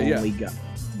 but yeah, you only got,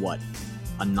 what,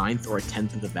 a ninth or a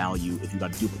tenth of the value if you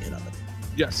got a duplicate of it.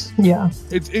 Yes. Yeah.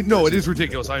 It is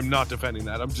ridiculous. I'm not defending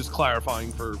that. I'm just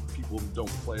clarifying for people who don't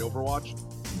play Overwatch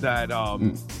that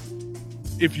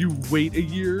if you wait a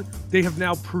year, they have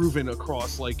now proven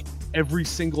across like every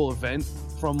single event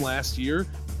from last year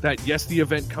that yes, the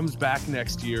event comes back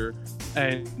next year,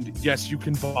 and yes, you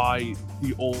can buy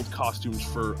the old costumes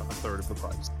for a third of the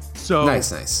price. So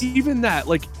nice. Even that,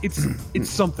 like, it's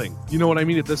something. You know what I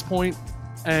mean at this point?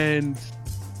 And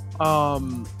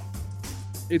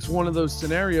it's one of those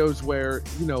scenarios where,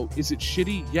 you know, is it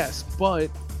shitty? Yes, but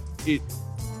it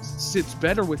sits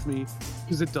better with me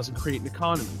because it doesn't create an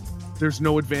economy. There's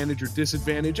no advantage or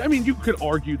disadvantage. I mean, you could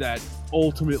argue that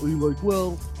ultimately, like,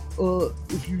 well,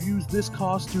 if you use this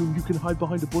costume, you can hide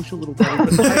behind a bush a little better.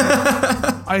 But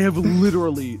I have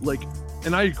literally, like,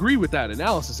 and I agree with that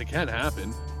analysis, it can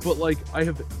happen, but, like, I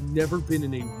have never been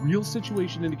in a real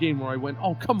situation in a game where I went,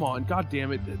 oh, come on, god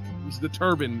damn it, it was the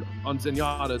turban on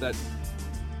Zenyatta that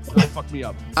fucked me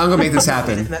up. I'm gonna make this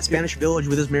happen. In that Spanish village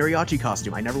with his mariachi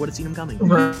costume, I never would have seen him coming.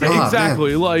 Right. Oh,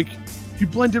 exactly, man. like, he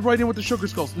blended right in with the sugar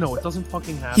skulls. No, it doesn't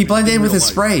fucking happen. He blended in with his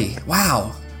life. spray.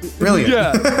 Wow. Brilliant.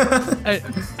 Yeah.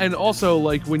 and also,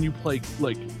 like, when you play,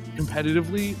 like,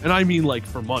 competitively, and I mean, like,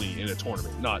 for money in a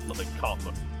tournament, not, like, comp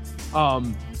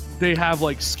money, they have,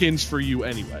 like, skins for you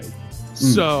anyway.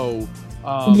 So,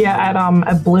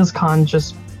 at BlizzCon,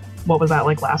 just, what was that,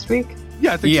 like, last week?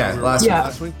 Yeah, I think Yeah, so.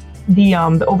 last week. The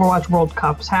Overwatch World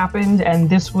Cups happened, and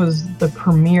this was the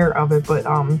premiere of it, but,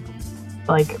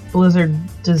 like, Blizzard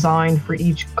designed for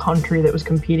each country that was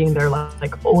competing their,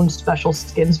 like, own special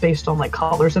skins based on, like,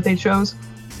 colors that they chose.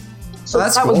 So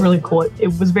that's that cool. was really cool.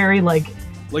 It was very, like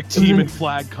team and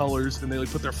flag colors, and they,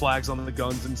 like, put their flags on the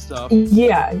guns and stuff.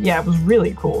 Yeah, it was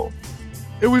really cool.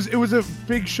 It was a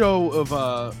big show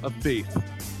of faith.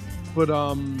 But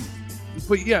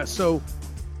yeah, so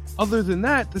other than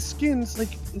that, the skins, like,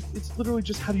 it's literally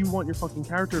just how do you want your fucking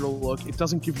character to look. It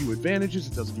doesn't give you advantages,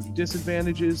 it doesn't give you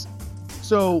disadvantages.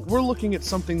 So we're looking at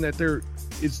something that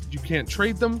you can't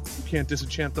trade them, you can't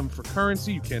disenchant them for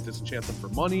currency, you can't disenchant them for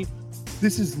money.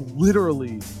 This is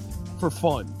literally for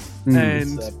fun.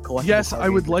 And yes, I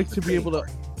would like to be able to...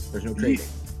 There's no trading.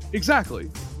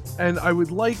 Exactly. And I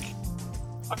would like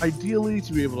ideally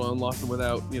to be able to unlock them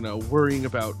without, worrying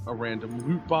about a random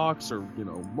loot box or,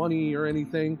 money or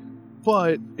anything.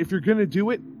 But if you're gonna do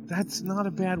it, that's not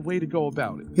a bad way to go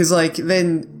about it. Because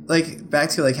then back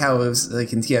to how it was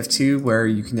in TF2 where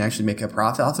you can actually make a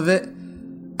profit off of it.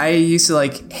 I used to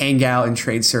hang out in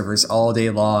trade servers all day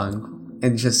long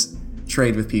and just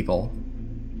trade with people.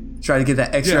 Try to get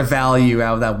that extra value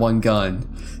out of that one gun.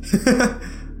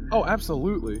 Oh,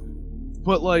 absolutely.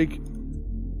 But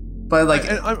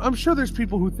I'm sure there's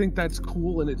people who think that's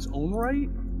cool in its own right,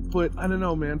 but I don't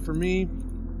know, man. For me,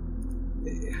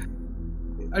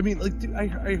 I mean,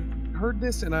 I heard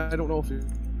this, and I don't know if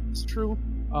it's true.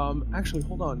 Actually,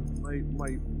 hold on.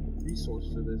 My resource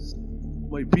for this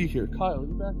might be here. Kyle, are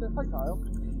you back there? Hi, Kyle.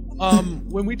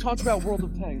 When we talked about World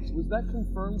of Tanks, was that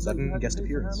confirmed? Second guest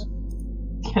appearance.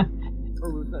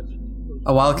 Or was that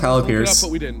a while Kyle appears?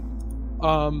 But we didn't.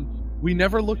 We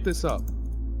never looked this up.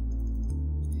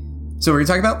 So what are you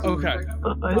talking about? Okay.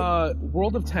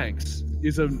 World of Tanks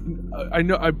is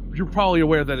you're probably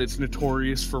aware that it's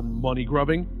notorious for money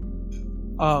grubbing.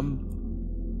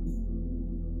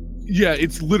 Yeah,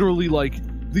 it's literally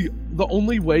the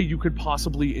only way you could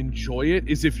possibly enjoy it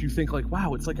is if you think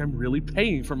wow, it's I'm really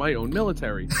paying for my own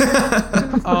military.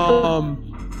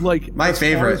 My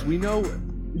favorite. As we know,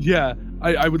 yeah,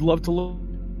 I would love to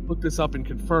look this up and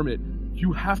confirm it.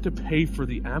 You have to pay for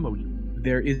the ammo.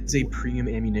 There is a premium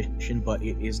ammunition, but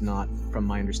it is not, from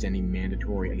my understanding,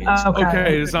 mandatory against...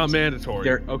 Okay, it's not mandatory.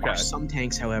 There are some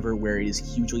tanks, however, where it is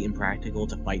hugely impractical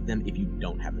to fight them if you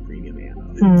don't have the premium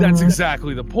ammo. That's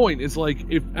exactly the point. It's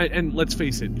and let's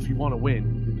face it, if you want to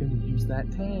win, you're going to use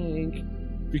that tank.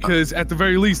 Because at the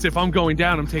very least, if I'm going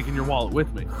down, I'm taking your wallet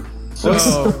with me. So...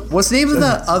 What's the name of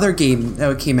the other game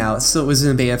that came out? So it was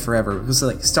in beta forever. Was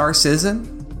it Star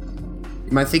Citizen?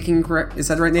 Am I thinking correct? Is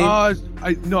that the right name?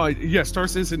 Star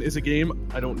Citizen is a game.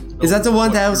 I don't know. Is that the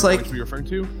one that was you're referring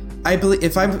to? I believe,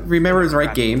 if I remember the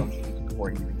right game.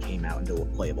 Before it even came out into a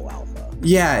playable alpha.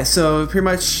 Yeah, so pretty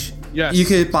much you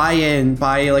could buy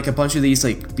a bunch of these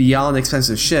beyond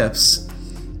expensive ships,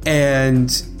 and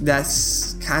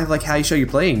that's kind of how you show you're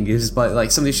playing. But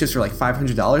some of these ships are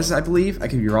 $500, I believe. I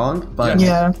could be wrong, but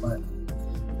yeah. And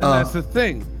that's the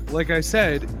thing. Like I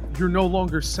said, you're no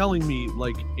longer selling me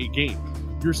a game.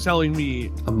 You're selling me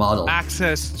a model,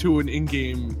 access to an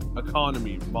in-game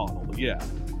economy model. Yeah,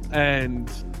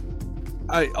 and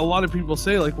a lot of people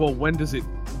say well, when does it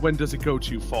go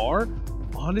too far?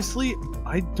 Honestly,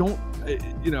 I don't.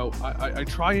 I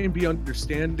try and be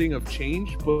understanding of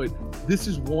change, but this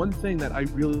is one thing that I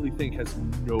really think has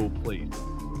no place.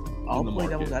 I'll play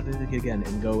devil's advocate again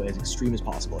and go as extreme as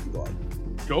possible if you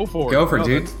like. Go for it. Go for it,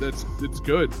 dude. That's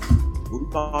good. Loot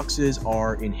boxes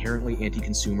are inherently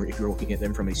anti-consumer if you're looking at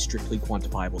them from a strictly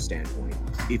quantifiable standpoint.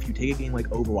 If you take a game like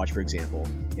Overwatch, for example,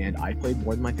 and I played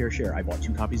more than my fair share, I bought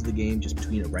 2 copies of the game just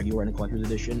between a regular and a collector's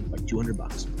edition,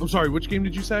 $200. I'm sorry, which game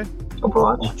did you say?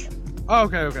 Overwatch. Oh,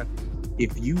 okay.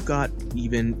 If you got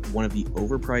even one of the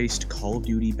overpriced Call of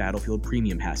Duty Battlefield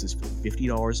premium passes for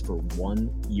 $50 for 1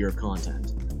 year of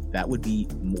content, that would be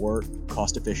more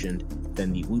cost efficient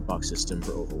than the loot box system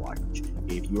for Overwatch.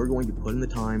 If you are going to put in the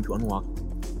time to unlock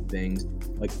things,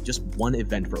 just one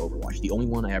event for Overwatch, the only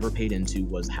one I ever paid into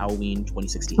was Halloween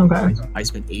 2016. Okay. I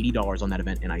spent $80 on that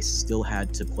event, and I still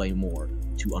had to play more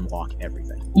to unlock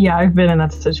everything. Yeah, I've been in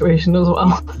that situation as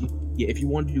well. Yeah, if you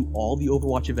want to do all the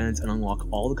Overwatch events and unlock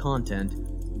all the content,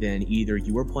 then either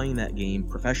you are playing that game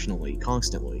professionally,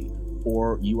 constantly,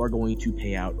 or you are going to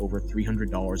pay out over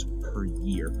 $300 per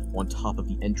year on top of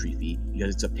the entry fee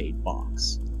because it's a paid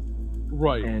box.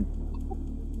 Right.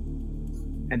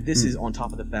 And this is on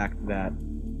top of the fact that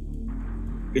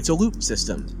it's a loop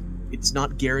system. It's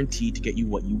not guaranteed to get you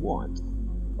what you want.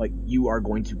 You are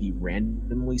going to be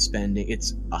randomly spending.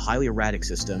 It's a highly erratic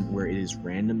system where it is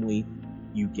randomly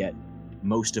you get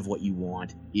most of what you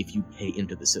want if you pay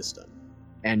into the system.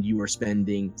 And you are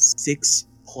spending 6+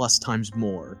 times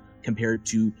more compared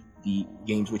to the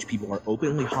games which people are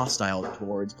openly hostile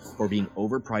towards for being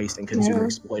overpriced and considered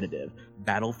exploitative.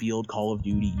 Battlefield, Call of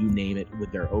Duty, you name it,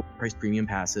 with their overpriced premium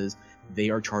passes, they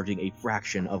are charging a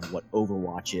fraction of what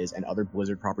Overwatch is and other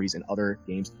Blizzard properties and other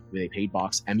games with a paid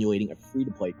box emulating a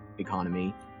free-to-play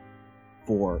economy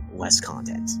for less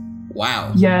content.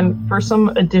 Wow. Yeah, and for some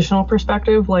additional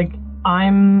perspective,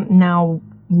 I'm now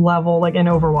level, in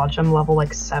Overwatch, I'm level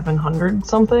 700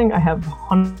 something. I have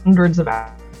hundreds of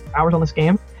hours on this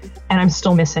game, and I'm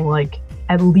still missing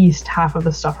at least half of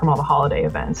the stuff from all the holiday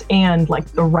events and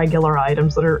the regular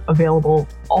items that are available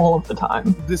all of the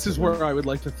time. This is where I would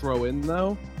like to throw in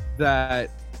though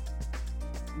that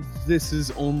this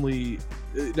is only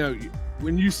now,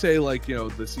 when you say like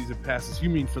the season passes, you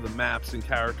mean for the maps and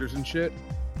characters and shit?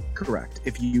 Correct.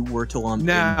 If you were to lump in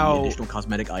Now, the additional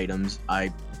cosmetic items, I'll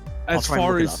as try and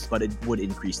far look as it up, but it would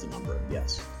increase the number.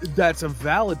 Yes. that's a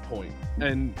valid point,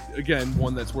 and again,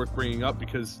 one that's worth bringing up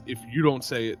because if you don't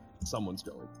say it, someone's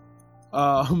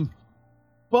going.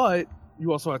 But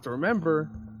you also have to remember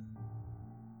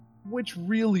which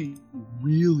really,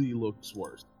 really looks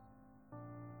worse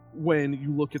when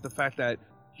you look at the fact that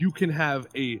you can have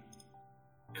a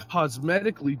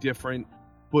cosmetically different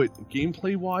but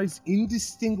gameplay-wise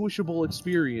indistinguishable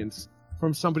experience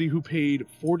from somebody who paid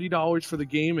 $40 for the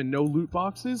game and no loot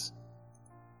boxes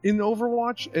in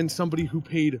Overwatch and somebody who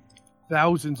paid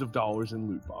thousands of dollars in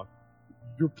loot boxes.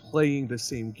 You're playing the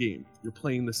same game. You're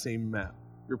playing the same map.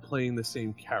 You're playing the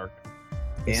same character.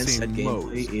 And said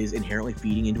gameplay is inherently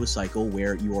feeding into a cycle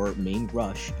where your main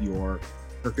rush, your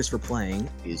purpose for playing,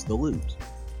 is the loot.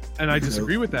 And I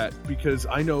disagree with that because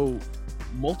I know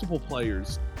multiple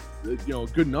players, a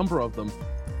good number of them,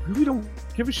 really don't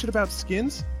give a shit about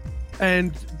skins.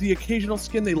 And the occasional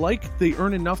skin they like, they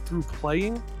earn enough through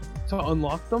playing to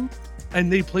unlock them,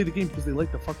 and they play the game because they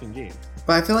like the fucking game.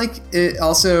 But I feel like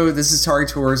this is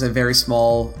targeted towards a very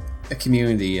small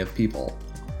community of people.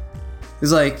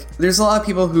 There's a lot of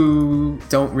people who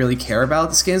don't really care about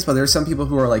the skins, but there's some people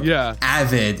who are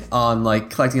avid on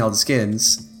collecting all the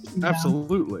skins. Yeah.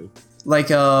 Absolutely.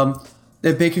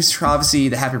 The biggest controversy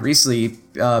that happened recently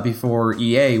before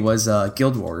EA was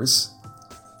Guild Wars.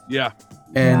 Yeah.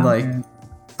 And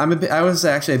I was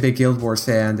actually a big Guild Wars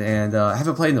fan, and I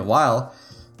haven't played in a while,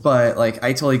 but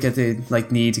I totally get the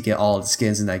need to get all the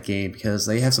skins in that game because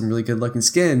they have some really good looking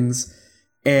skins,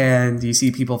 and you see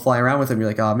people flying around with them. You're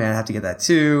like, oh man, I have to get that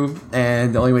too.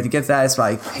 And the only way to get that is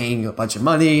by paying a bunch of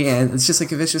money, and it's just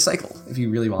like a vicious cycle if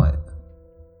you really want it.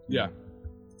 Yeah.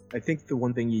 I think the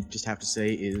one thing you just have to say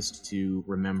is to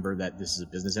remember that this is a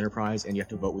business enterprise and you have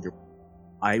to vote with your...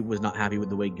 I was not happy with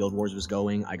the way Guild Wars was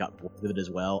going. I got bored with it as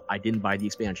well. I didn't buy the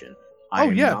expansion.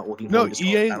 I'm not looking forward to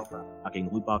EA... Battlefront, not getting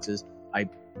loot boxes. I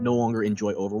no longer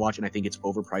enjoy Overwatch, and I think it's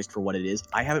overpriced for what it is.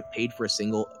 I haven't paid for a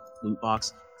single loot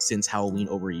box since Halloween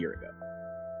over a year ago.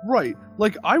 Right.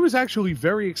 I was actually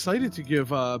very excited to give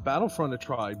Battlefront a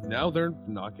try. Now they're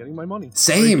not getting my money.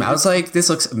 Same. I was like, this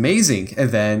looks amazing.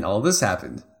 And then all this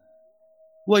happened.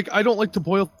 I don't like to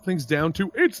boil things down to,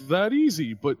 it's that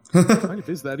easy, but it kind of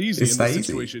is that easy in this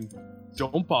situation.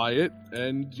 Don't buy it,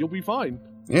 and you'll be fine.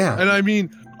 Yeah. And I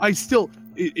mean,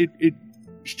 it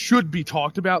should be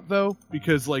talked about, though,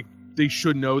 because, they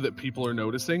should know that people are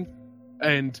noticing.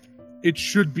 And it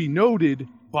should be noted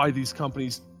by these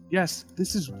companies, yes,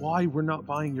 this is why we're not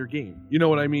buying your game. You know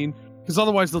what I mean? Because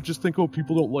otherwise they'll just think, oh,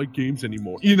 people don't like games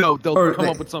anymore. They'll come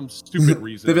up with some stupid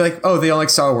reason. They'll be like, oh, they don't like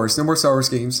Star Wars. No more Star Wars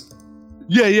games.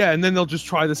 Yeah, and then they'll just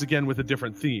try this again with a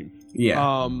different theme.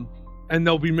 Yeah. And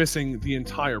they'll be missing the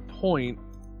entire point,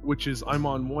 which is I'm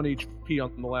on 1 HP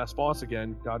on the last boss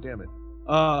again. God damn it.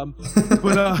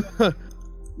 But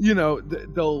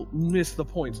they'll miss the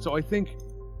point. So I think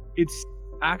it's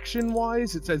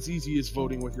action-wise, it's as easy as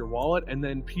voting with your wallet, and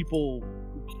then people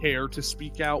who care to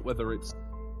speak out, whether it's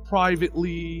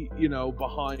privately,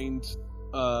 behind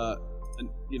a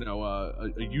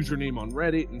username on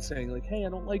Reddit and saying hey, I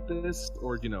don't like this,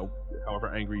 or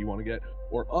however angry you want to get,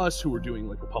 or us who are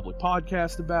doing a public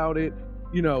podcast about it.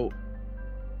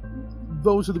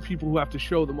 Those are the people who have to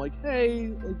show them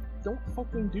hey, don't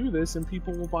fucking do this, and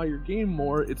people will buy your game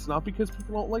more. It's not because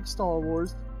people don't like Star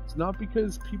Wars. It's not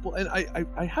because people... And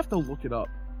I have to look it up,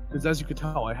 because as you can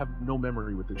tell, I have no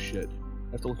memory with this shit.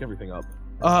 I have to look everything up.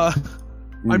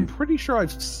 I'm pretty sure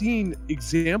I've seen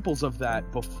examples of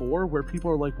that before, where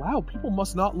people are like, wow, people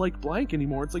must not like blank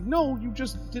anymore. It's no, you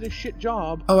just did a shit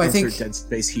job. Oh, I think... Dead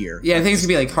Space here. Yeah, I think it's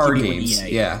gonna be hard games.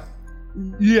 Yeah.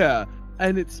 Yeah,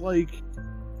 and it's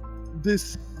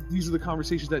these are the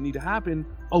conversations that need to happen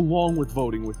along with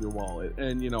voting with your wallet.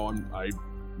 And,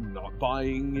 I'm not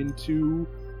buying into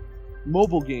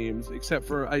mobile games, except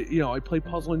for I play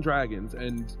Puzzle and Dragons,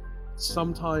 and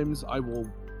sometimes I will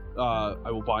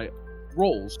buy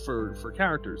roles for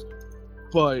characters,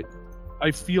 but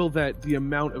I feel that the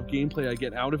amount of gameplay I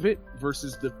get out of it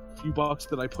versus the few bucks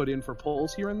that I put in for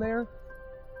pulls here and there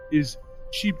is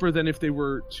cheaper than if they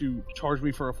were to charge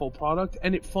me for a full product,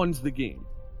 and it funds the game.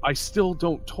 I still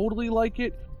don't totally like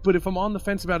it, but if I'm on the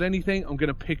fence about anything, I'm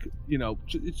gonna pick,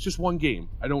 it's just one game.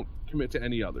 I don't commit to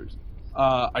any others.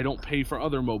 I don't pay for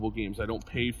other mobile games. I don't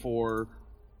pay for,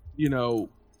 loot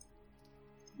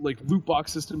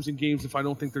box systems in games if I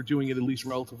don't think they're doing it at least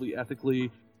relatively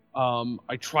ethically.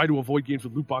 I try to avoid games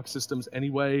with loot box systems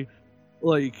anyway.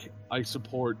 Like, I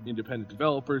support independent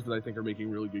developers that I think are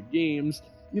making really good games.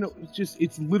 You know,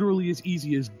 it's literally as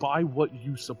easy as buy what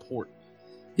you support.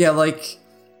 Yeah, like,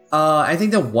 I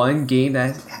think the one game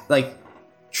that, like,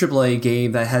 AAA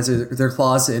game that has their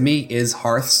claws in me is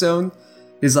Hearthstone.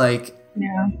 Is like,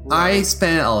 Yeah. I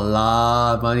spent a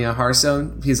lot of money on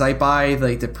Hearthstone because I buy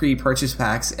like the pre-purchase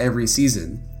packs every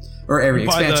season or every You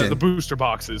buy expansion. the booster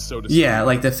boxes, so to speak. Yeah,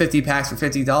 like the 50 packs for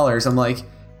 $50. I'm like,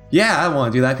 yeah, I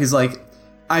want to do that because like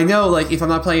I know like if I'm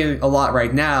not playing a lot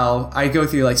right now, I go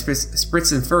through like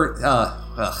spritz and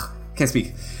can't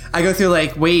speak. I go through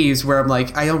like waves where I'm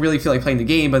like I don't really feel like playing the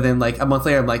game, but then like a month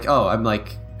later I'm like, oh, I'm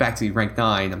like back to rank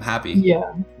 9. I'm happy.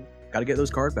 Yeah. Gotta get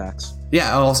those card backs.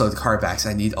 Yeah, also the card backs.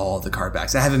 I need all the card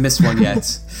backs. I haven't missed one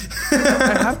yet.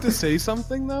 I have to say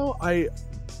something though.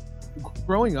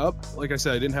 Growing up, like I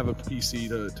said, I didn't have a PC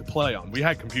to play on. We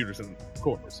had computers, of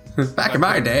course. Back in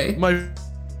my day,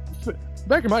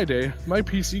 Back in my day, my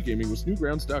PC gaming was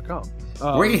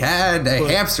Newgrounds.com. we had a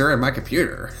hamster in my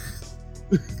computer.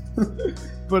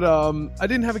 But I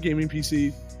didn't have a gaming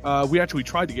PC. We actually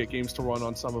tried to get games to run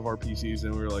on some of our PCs,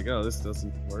 and we were like, "Oh, this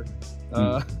doesn't work."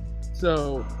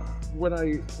 So when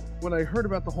I heard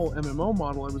about the whole MMO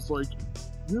model, I was like,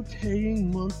 "You're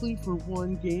paying monthly for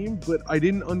one game," but I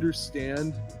didn't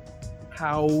understand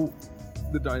how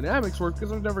the dynamics work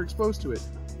because I was never exposed to it.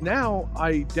 Now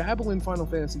I dabble in Final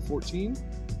Fantasy XIV,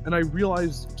 and I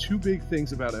realize two big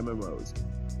things about MMOs.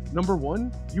 Number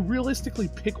one, you realistically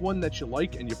pick one that you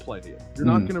like and you play it. You're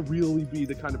not going to really be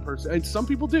the kind of person, and some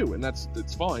people do, and that's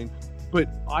fine. But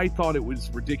I thought it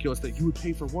was ridiculous that you would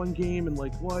pay for one game and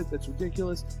like, what? That's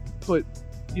ridiculous. But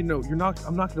you know, I'm not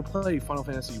going to play Final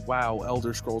Fantasy, WoW,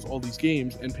 Elder Scrolls, all these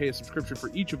games and pay a subscription for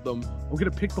each of them. I'm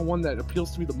going to pick the one that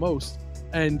appeals to me the most.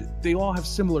 And they all have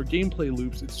similar gameplay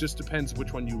loops. It just depends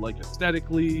which one you like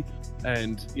aesthetically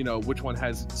and, you know, which one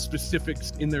has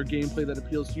specifics in their gameplay that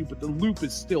appeals to you. But the loop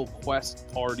is still quest,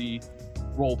 party,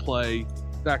 roleplay,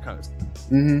 that kind of stuff.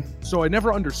 Mm-hmm. So I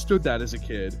never understood that as a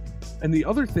kid. And the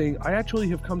other thing, I actually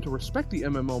have come to respect the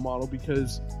MMO model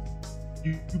because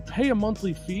you pay a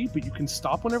monthly fee, but you can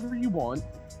stop whenever you want.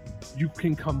 You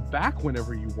can come back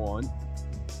whenever you want.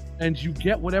 And you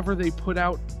get whatever they put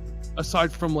out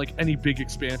aside from like any big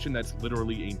expansion that's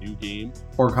literally a new game.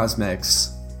 Or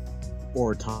cosmetics.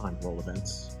 Or time roll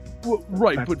events. Well,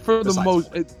 right, but for the Besides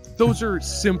most, those are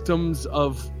symptoms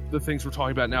of the things we're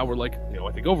talking about now. We're like, you know,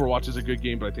 I think Overwatch is a good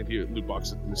game, but I think the loot box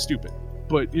system is stupid.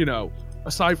 But, you know,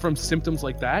 aside from symptoms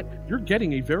like that, you're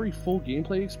getting a very full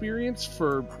gameplay experience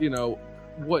for, you know,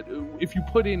 what if you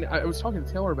put in. I was talking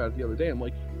to Taylor about it the other day. I'm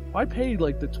like, if I paid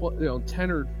like the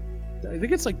 10 or I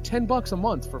think it's like $10 a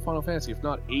month for Final Fantasy, if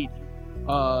not 80.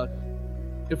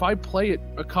 If I play it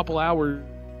a couple hours,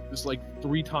 like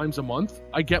 3 times a month,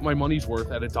 I get my money's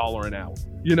worth at $1 an hour.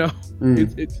 You know,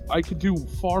 I could do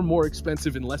far more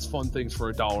expensive and less fun things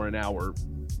for $1 an hour,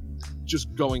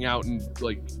 just going out and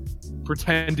like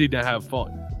pretending to have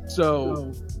fun.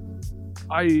 So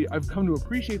I've come to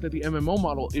appreciate that the MMO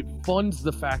model, it funds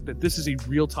the fact that this is a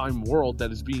real-time world that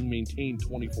is being maintained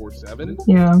 24/7.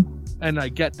 Yeah. And I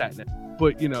get that now.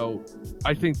 But, you know,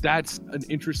 I think that's an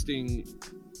interesting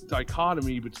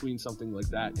dichotomy between something like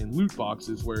that and loot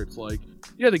boxes where it's like,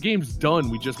 yeah, the game's done.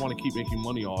 We just want to keep making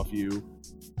money off you.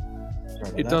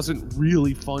 It doesn't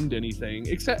really fund anything.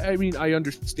 Except, I mean, I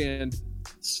understand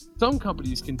some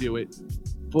companies can do it,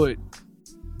 but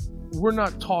we're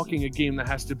not talking a game that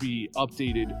has to be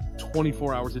updated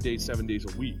 24 hours a day, 7 days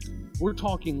a week. We're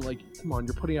talking like, come on,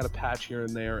 you're putting out a patch here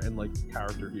and there and like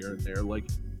character here and there. Like,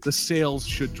 the sales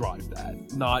should drive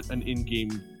that, not an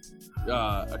in-game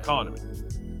economy.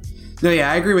 No,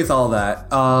 yeah, I agree with all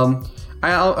that.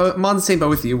 I'm on the same boat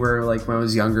with you where like when I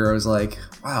was younger, I was like,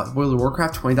 wow, World of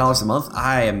Warcraft, $20 a month?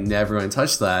 I am never going to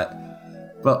touch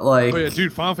that. But like... Oh yeah,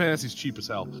 dude, Final Fantasy's cheap as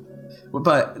hell.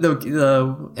 But the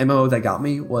MMO that got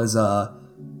me was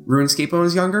RuneScape when I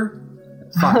was younger.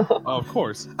 Fine. Oh, of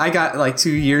course. I got like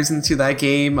 2 years into that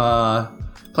game,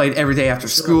 played every day after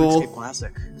school. RuneScape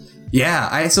Classic. Yeah,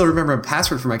 I still remember a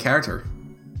password for my character.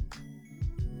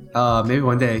 Maybe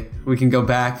one day we can go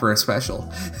back for a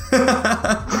special.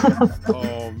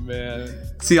 Oh man.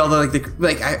 See all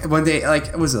the one day,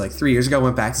 like, was it like 3 years ago? I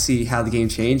went back to see how the game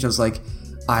changed. I was like,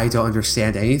 I don't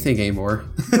understand anything anymore.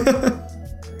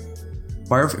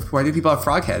 Why do people have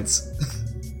frog heads?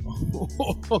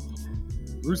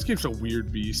 RuneScape's a weird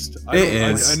beast. It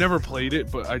is. I never played it,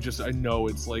 but I know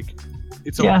it's like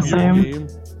it's a Yeah, weird same. game.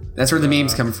 That's where the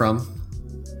memes come from.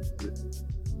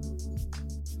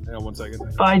 Hang on 1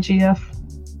 second. Bye, GF.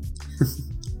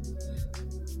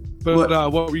 But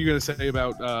what were you gonna say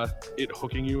about it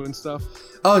hooking you and stuff?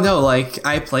 Oh no, like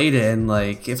I played it, and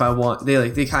like if I want,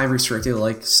 they kind of restricted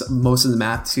like most of the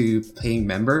map to paying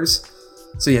members,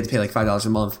 so you had to pay like $5 a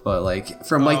month. But like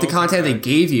from like the content they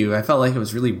gave you, I felt like it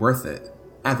was really worth it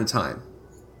at the time.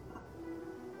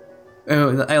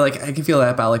 I can feel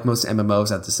that about like most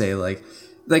MMOs. I have to say, like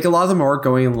a lot of them are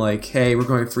going like, hey, we're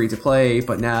going free to play,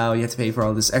 but now you have to pay for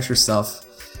all this extra stuff.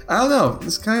 I don't know.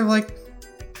 It's kind of like,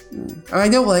 I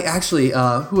know, like actually,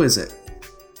 who is it?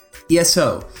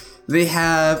 ESO.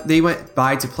 They went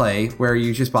buy to play, where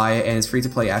you just buy it and it's free to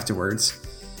play afterwards.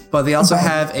 But they also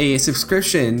have a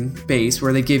subscription base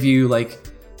where they give you like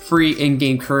free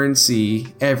in-game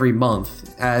currency every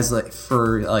month as like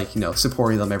for like, you know,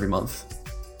 supporting them every month.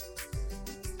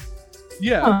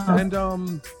 Yeah,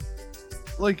 and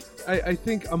like I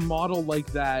think a model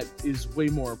like that is way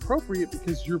more appropriate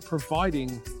because you're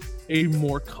providing a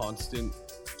more constant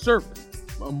service,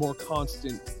 a more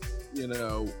constant, you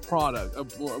know, product, a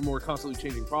more constantly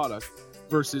changing product,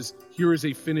 versus here is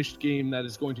a finished game that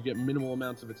is going to get minimal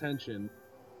amounts of attention,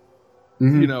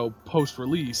 you know,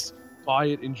 post-release. Buy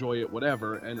it, enjoy it,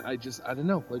 whatever. And I don't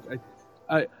know, like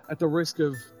I at the risk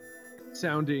of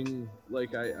sounding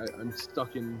like I'm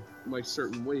stuck in my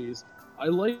certain ways, I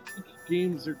like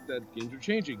games are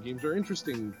changing, games are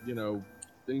interesting, you know,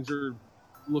 things are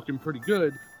looking pretty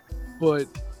good, but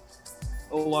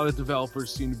a lot of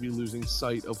developers seem to be losing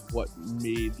sight of what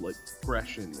made like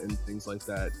progression and things like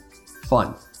that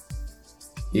fun.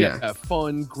 Yeah,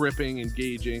 fun, gripping,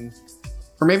 engaging.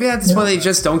 Or maybe that's why they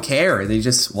just don't care. They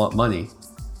just want money.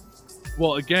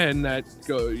 Well, again, that's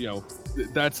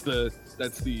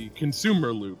the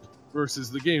consumer loop versus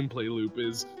the gameplay loop.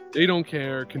 Is they don't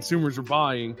care, consumers are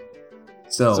buying.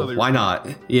 So why not?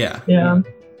 Yeah.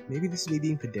 Maybe this is me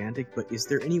being pedantic, but is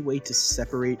there any way to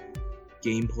separate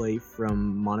gameplay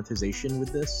from monetization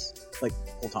with this, like,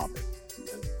 whole topic?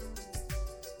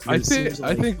 I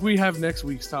think we have next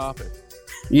week's topic.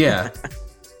 Yeah.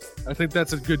 I think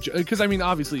that's a good, because I mean,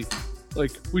 obviously,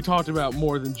 like we talked about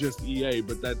more than just EA,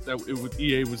 but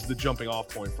EA was the jumping off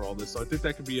point for all this. So I think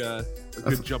that could be a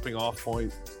good jumping off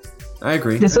point. I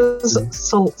agree. This is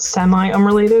so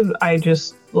semi-unrelated. I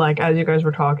just, like, as you guys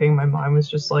were talking, my mind was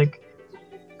just like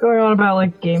going on about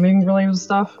like gaming related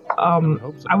stuff.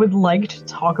 I would like to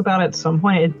talk about it at some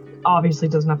point. It obviously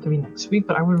doesn't have to be next week,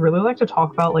 but I would really like to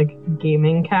talk about like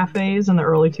gaming cafes in the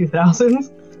early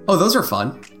 2000s. Oh, those are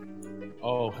fun.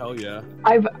 Oh, hell yeah.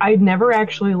 I'd never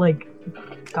actually like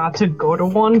got to go to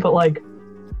one, but like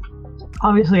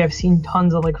obviously I've seen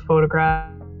tons of like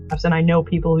photographs and I know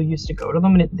people who used to go to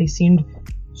them and they seemed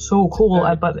so cool.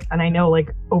 And I know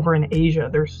like over in Asia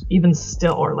there's even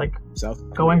still or like South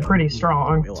going Korea. pretty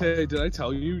strong. Tay, did I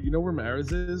tell you? You know where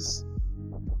Mara's is?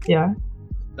 Yeah.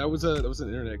 That was an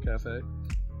internet cafe.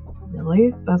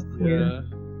 Really? That's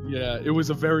weird. Yeah. It was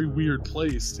a very weird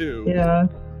place too. Yeah.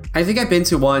 I think I've been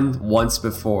to one once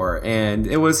before, and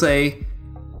it was a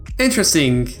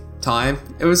interesting time.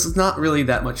 It was not really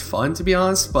that much fun, to be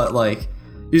honest, but like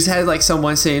you just had like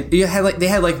someone saying they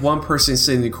had like one person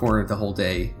sitting in the corner the whole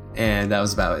day, and that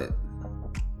was about it.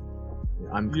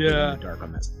 I'm completely in the dark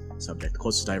on that subject. The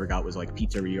closest I ever got was like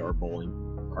pizzeria or bowling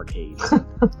arcades.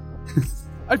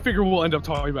 I figure we'll end up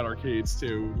talking about arcades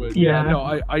too, but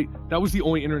I that was the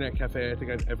only internet cafe I think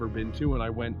I've ever been to, and I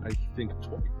went I think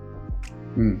twice.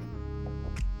 I'm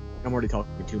already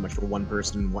talking too much for one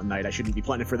person one night. I shouldn't be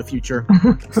planning for the future.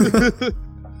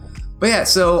 But yeah,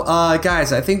 so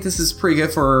guys, I think this is pretty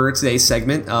good for today's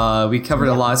segment. We covered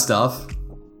a lot of stuff.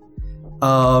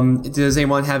 Does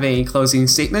anyone have any closing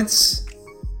statements?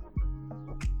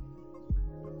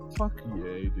 Fuck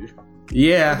EA, dude.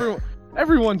 Yeah.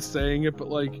 Everyone's saying it, but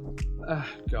like,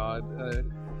 God.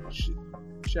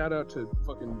 Shout out to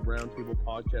fucking Roundtable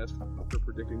Podcast for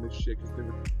predicting this shit. Cause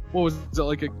what was it,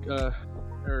 like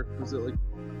Eric, was it like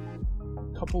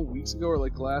a couple weeks ago or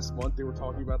like last month they were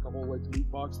talking about the whole like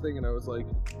loot box thing, and I was like,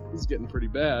 this is getting pretty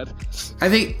bad. I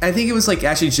think it was like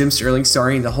actually Jim Sterling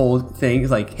starting the whole thing,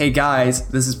 like, hey guys,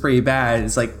 this is pretty bad.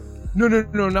 It's like, no,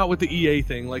 not with the EA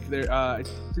thing. Like it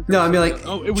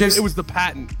was the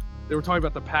patent. They were talking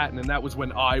about the patent, and that was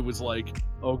when I was like,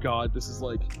 oh god, this is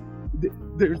like,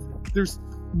 there's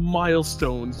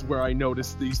milestones where I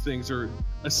noticed these things are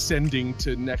ascending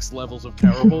to next levels of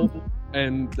terrible,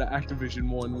 and the Activision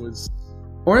one was.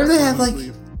 Or if they have like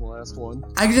the last one.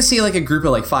 I could just see like a group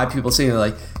of like 5 people sitting there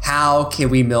like, how can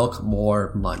we milk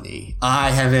more money?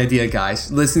 I have an idea,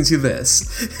 guys. Listen to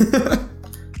this.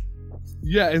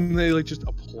 Yeah, and they like just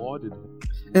applauded.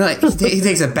 And like he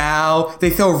takes a bow. They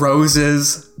throw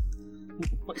roses.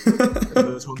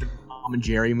 Those Tom and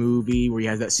Jerry movie where he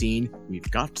has that scene. We've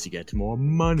got to get more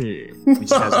money. He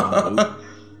just has it on loop.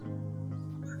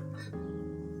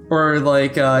 Or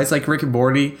like it's like Rick and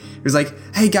Morty. It's like,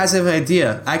 hey guys, I have an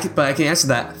idea. But I can answer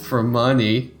that for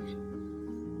money.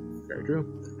 Very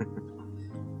true.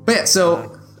 But yeah,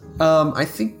 so I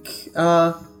think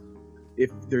If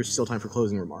there's still time for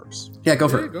closing remarks, yeah, go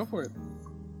for Yeah, it. go for it.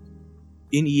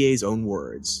 in EA's own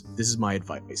words, this is my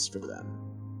advice for them.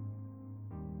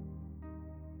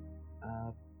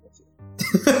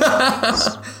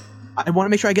 I want to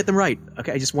make sure I get them right.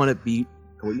 Okay, I just want to be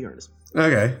completely earnest.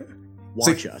 Okay.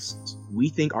 Watch us. We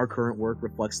think our current work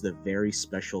reflects the very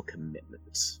special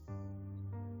commitment.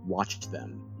 Watch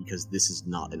them, because this is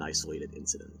not an isolated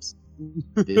incident.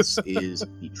 This is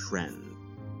the trend,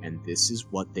 and this is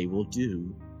what they will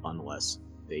do unless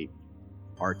they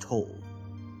are told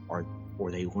or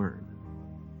they learn.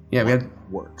 Yeah, we had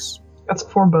Works. That's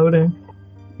foreboding.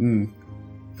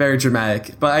 very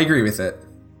dramatic, but I agree with it.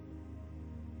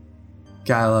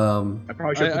 Got I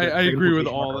probably should have put I the agree with quotation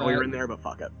all mark earlier that. in there, but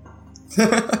fuck it.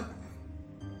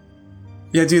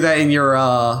 yeah, do that in your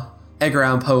Edgar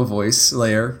Allan Poe voice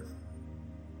later.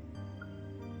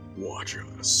 Watch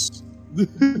us. Our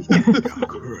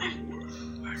current work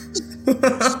reflects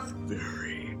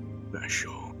very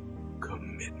special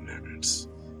commitment.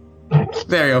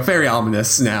 There you go, very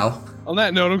ominous now. On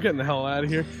that note, I'm getting the hell out of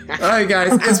here. Alright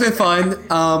guys, it's been fun.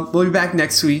 We'll be back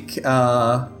next week.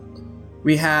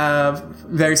 We have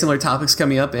very similar topics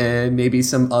coming up and maybe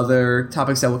some other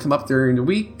topics that will come up during the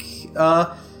week.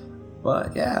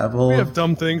 But yeah, We have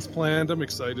dumb things planned. I'm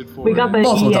excited for We got the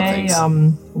Multiple EA things.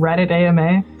 Reddit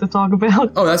AMA to talk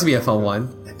about. Oh, that's gonna be a fun one.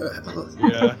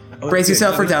 Yeah. Brace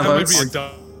yourself for That might be downvotes.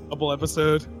 a double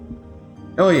episode.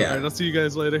 Oh All yeah. right, I'll see you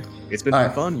guys later. It's been All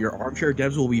right. fun. Your armchair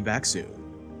devs will be back soon.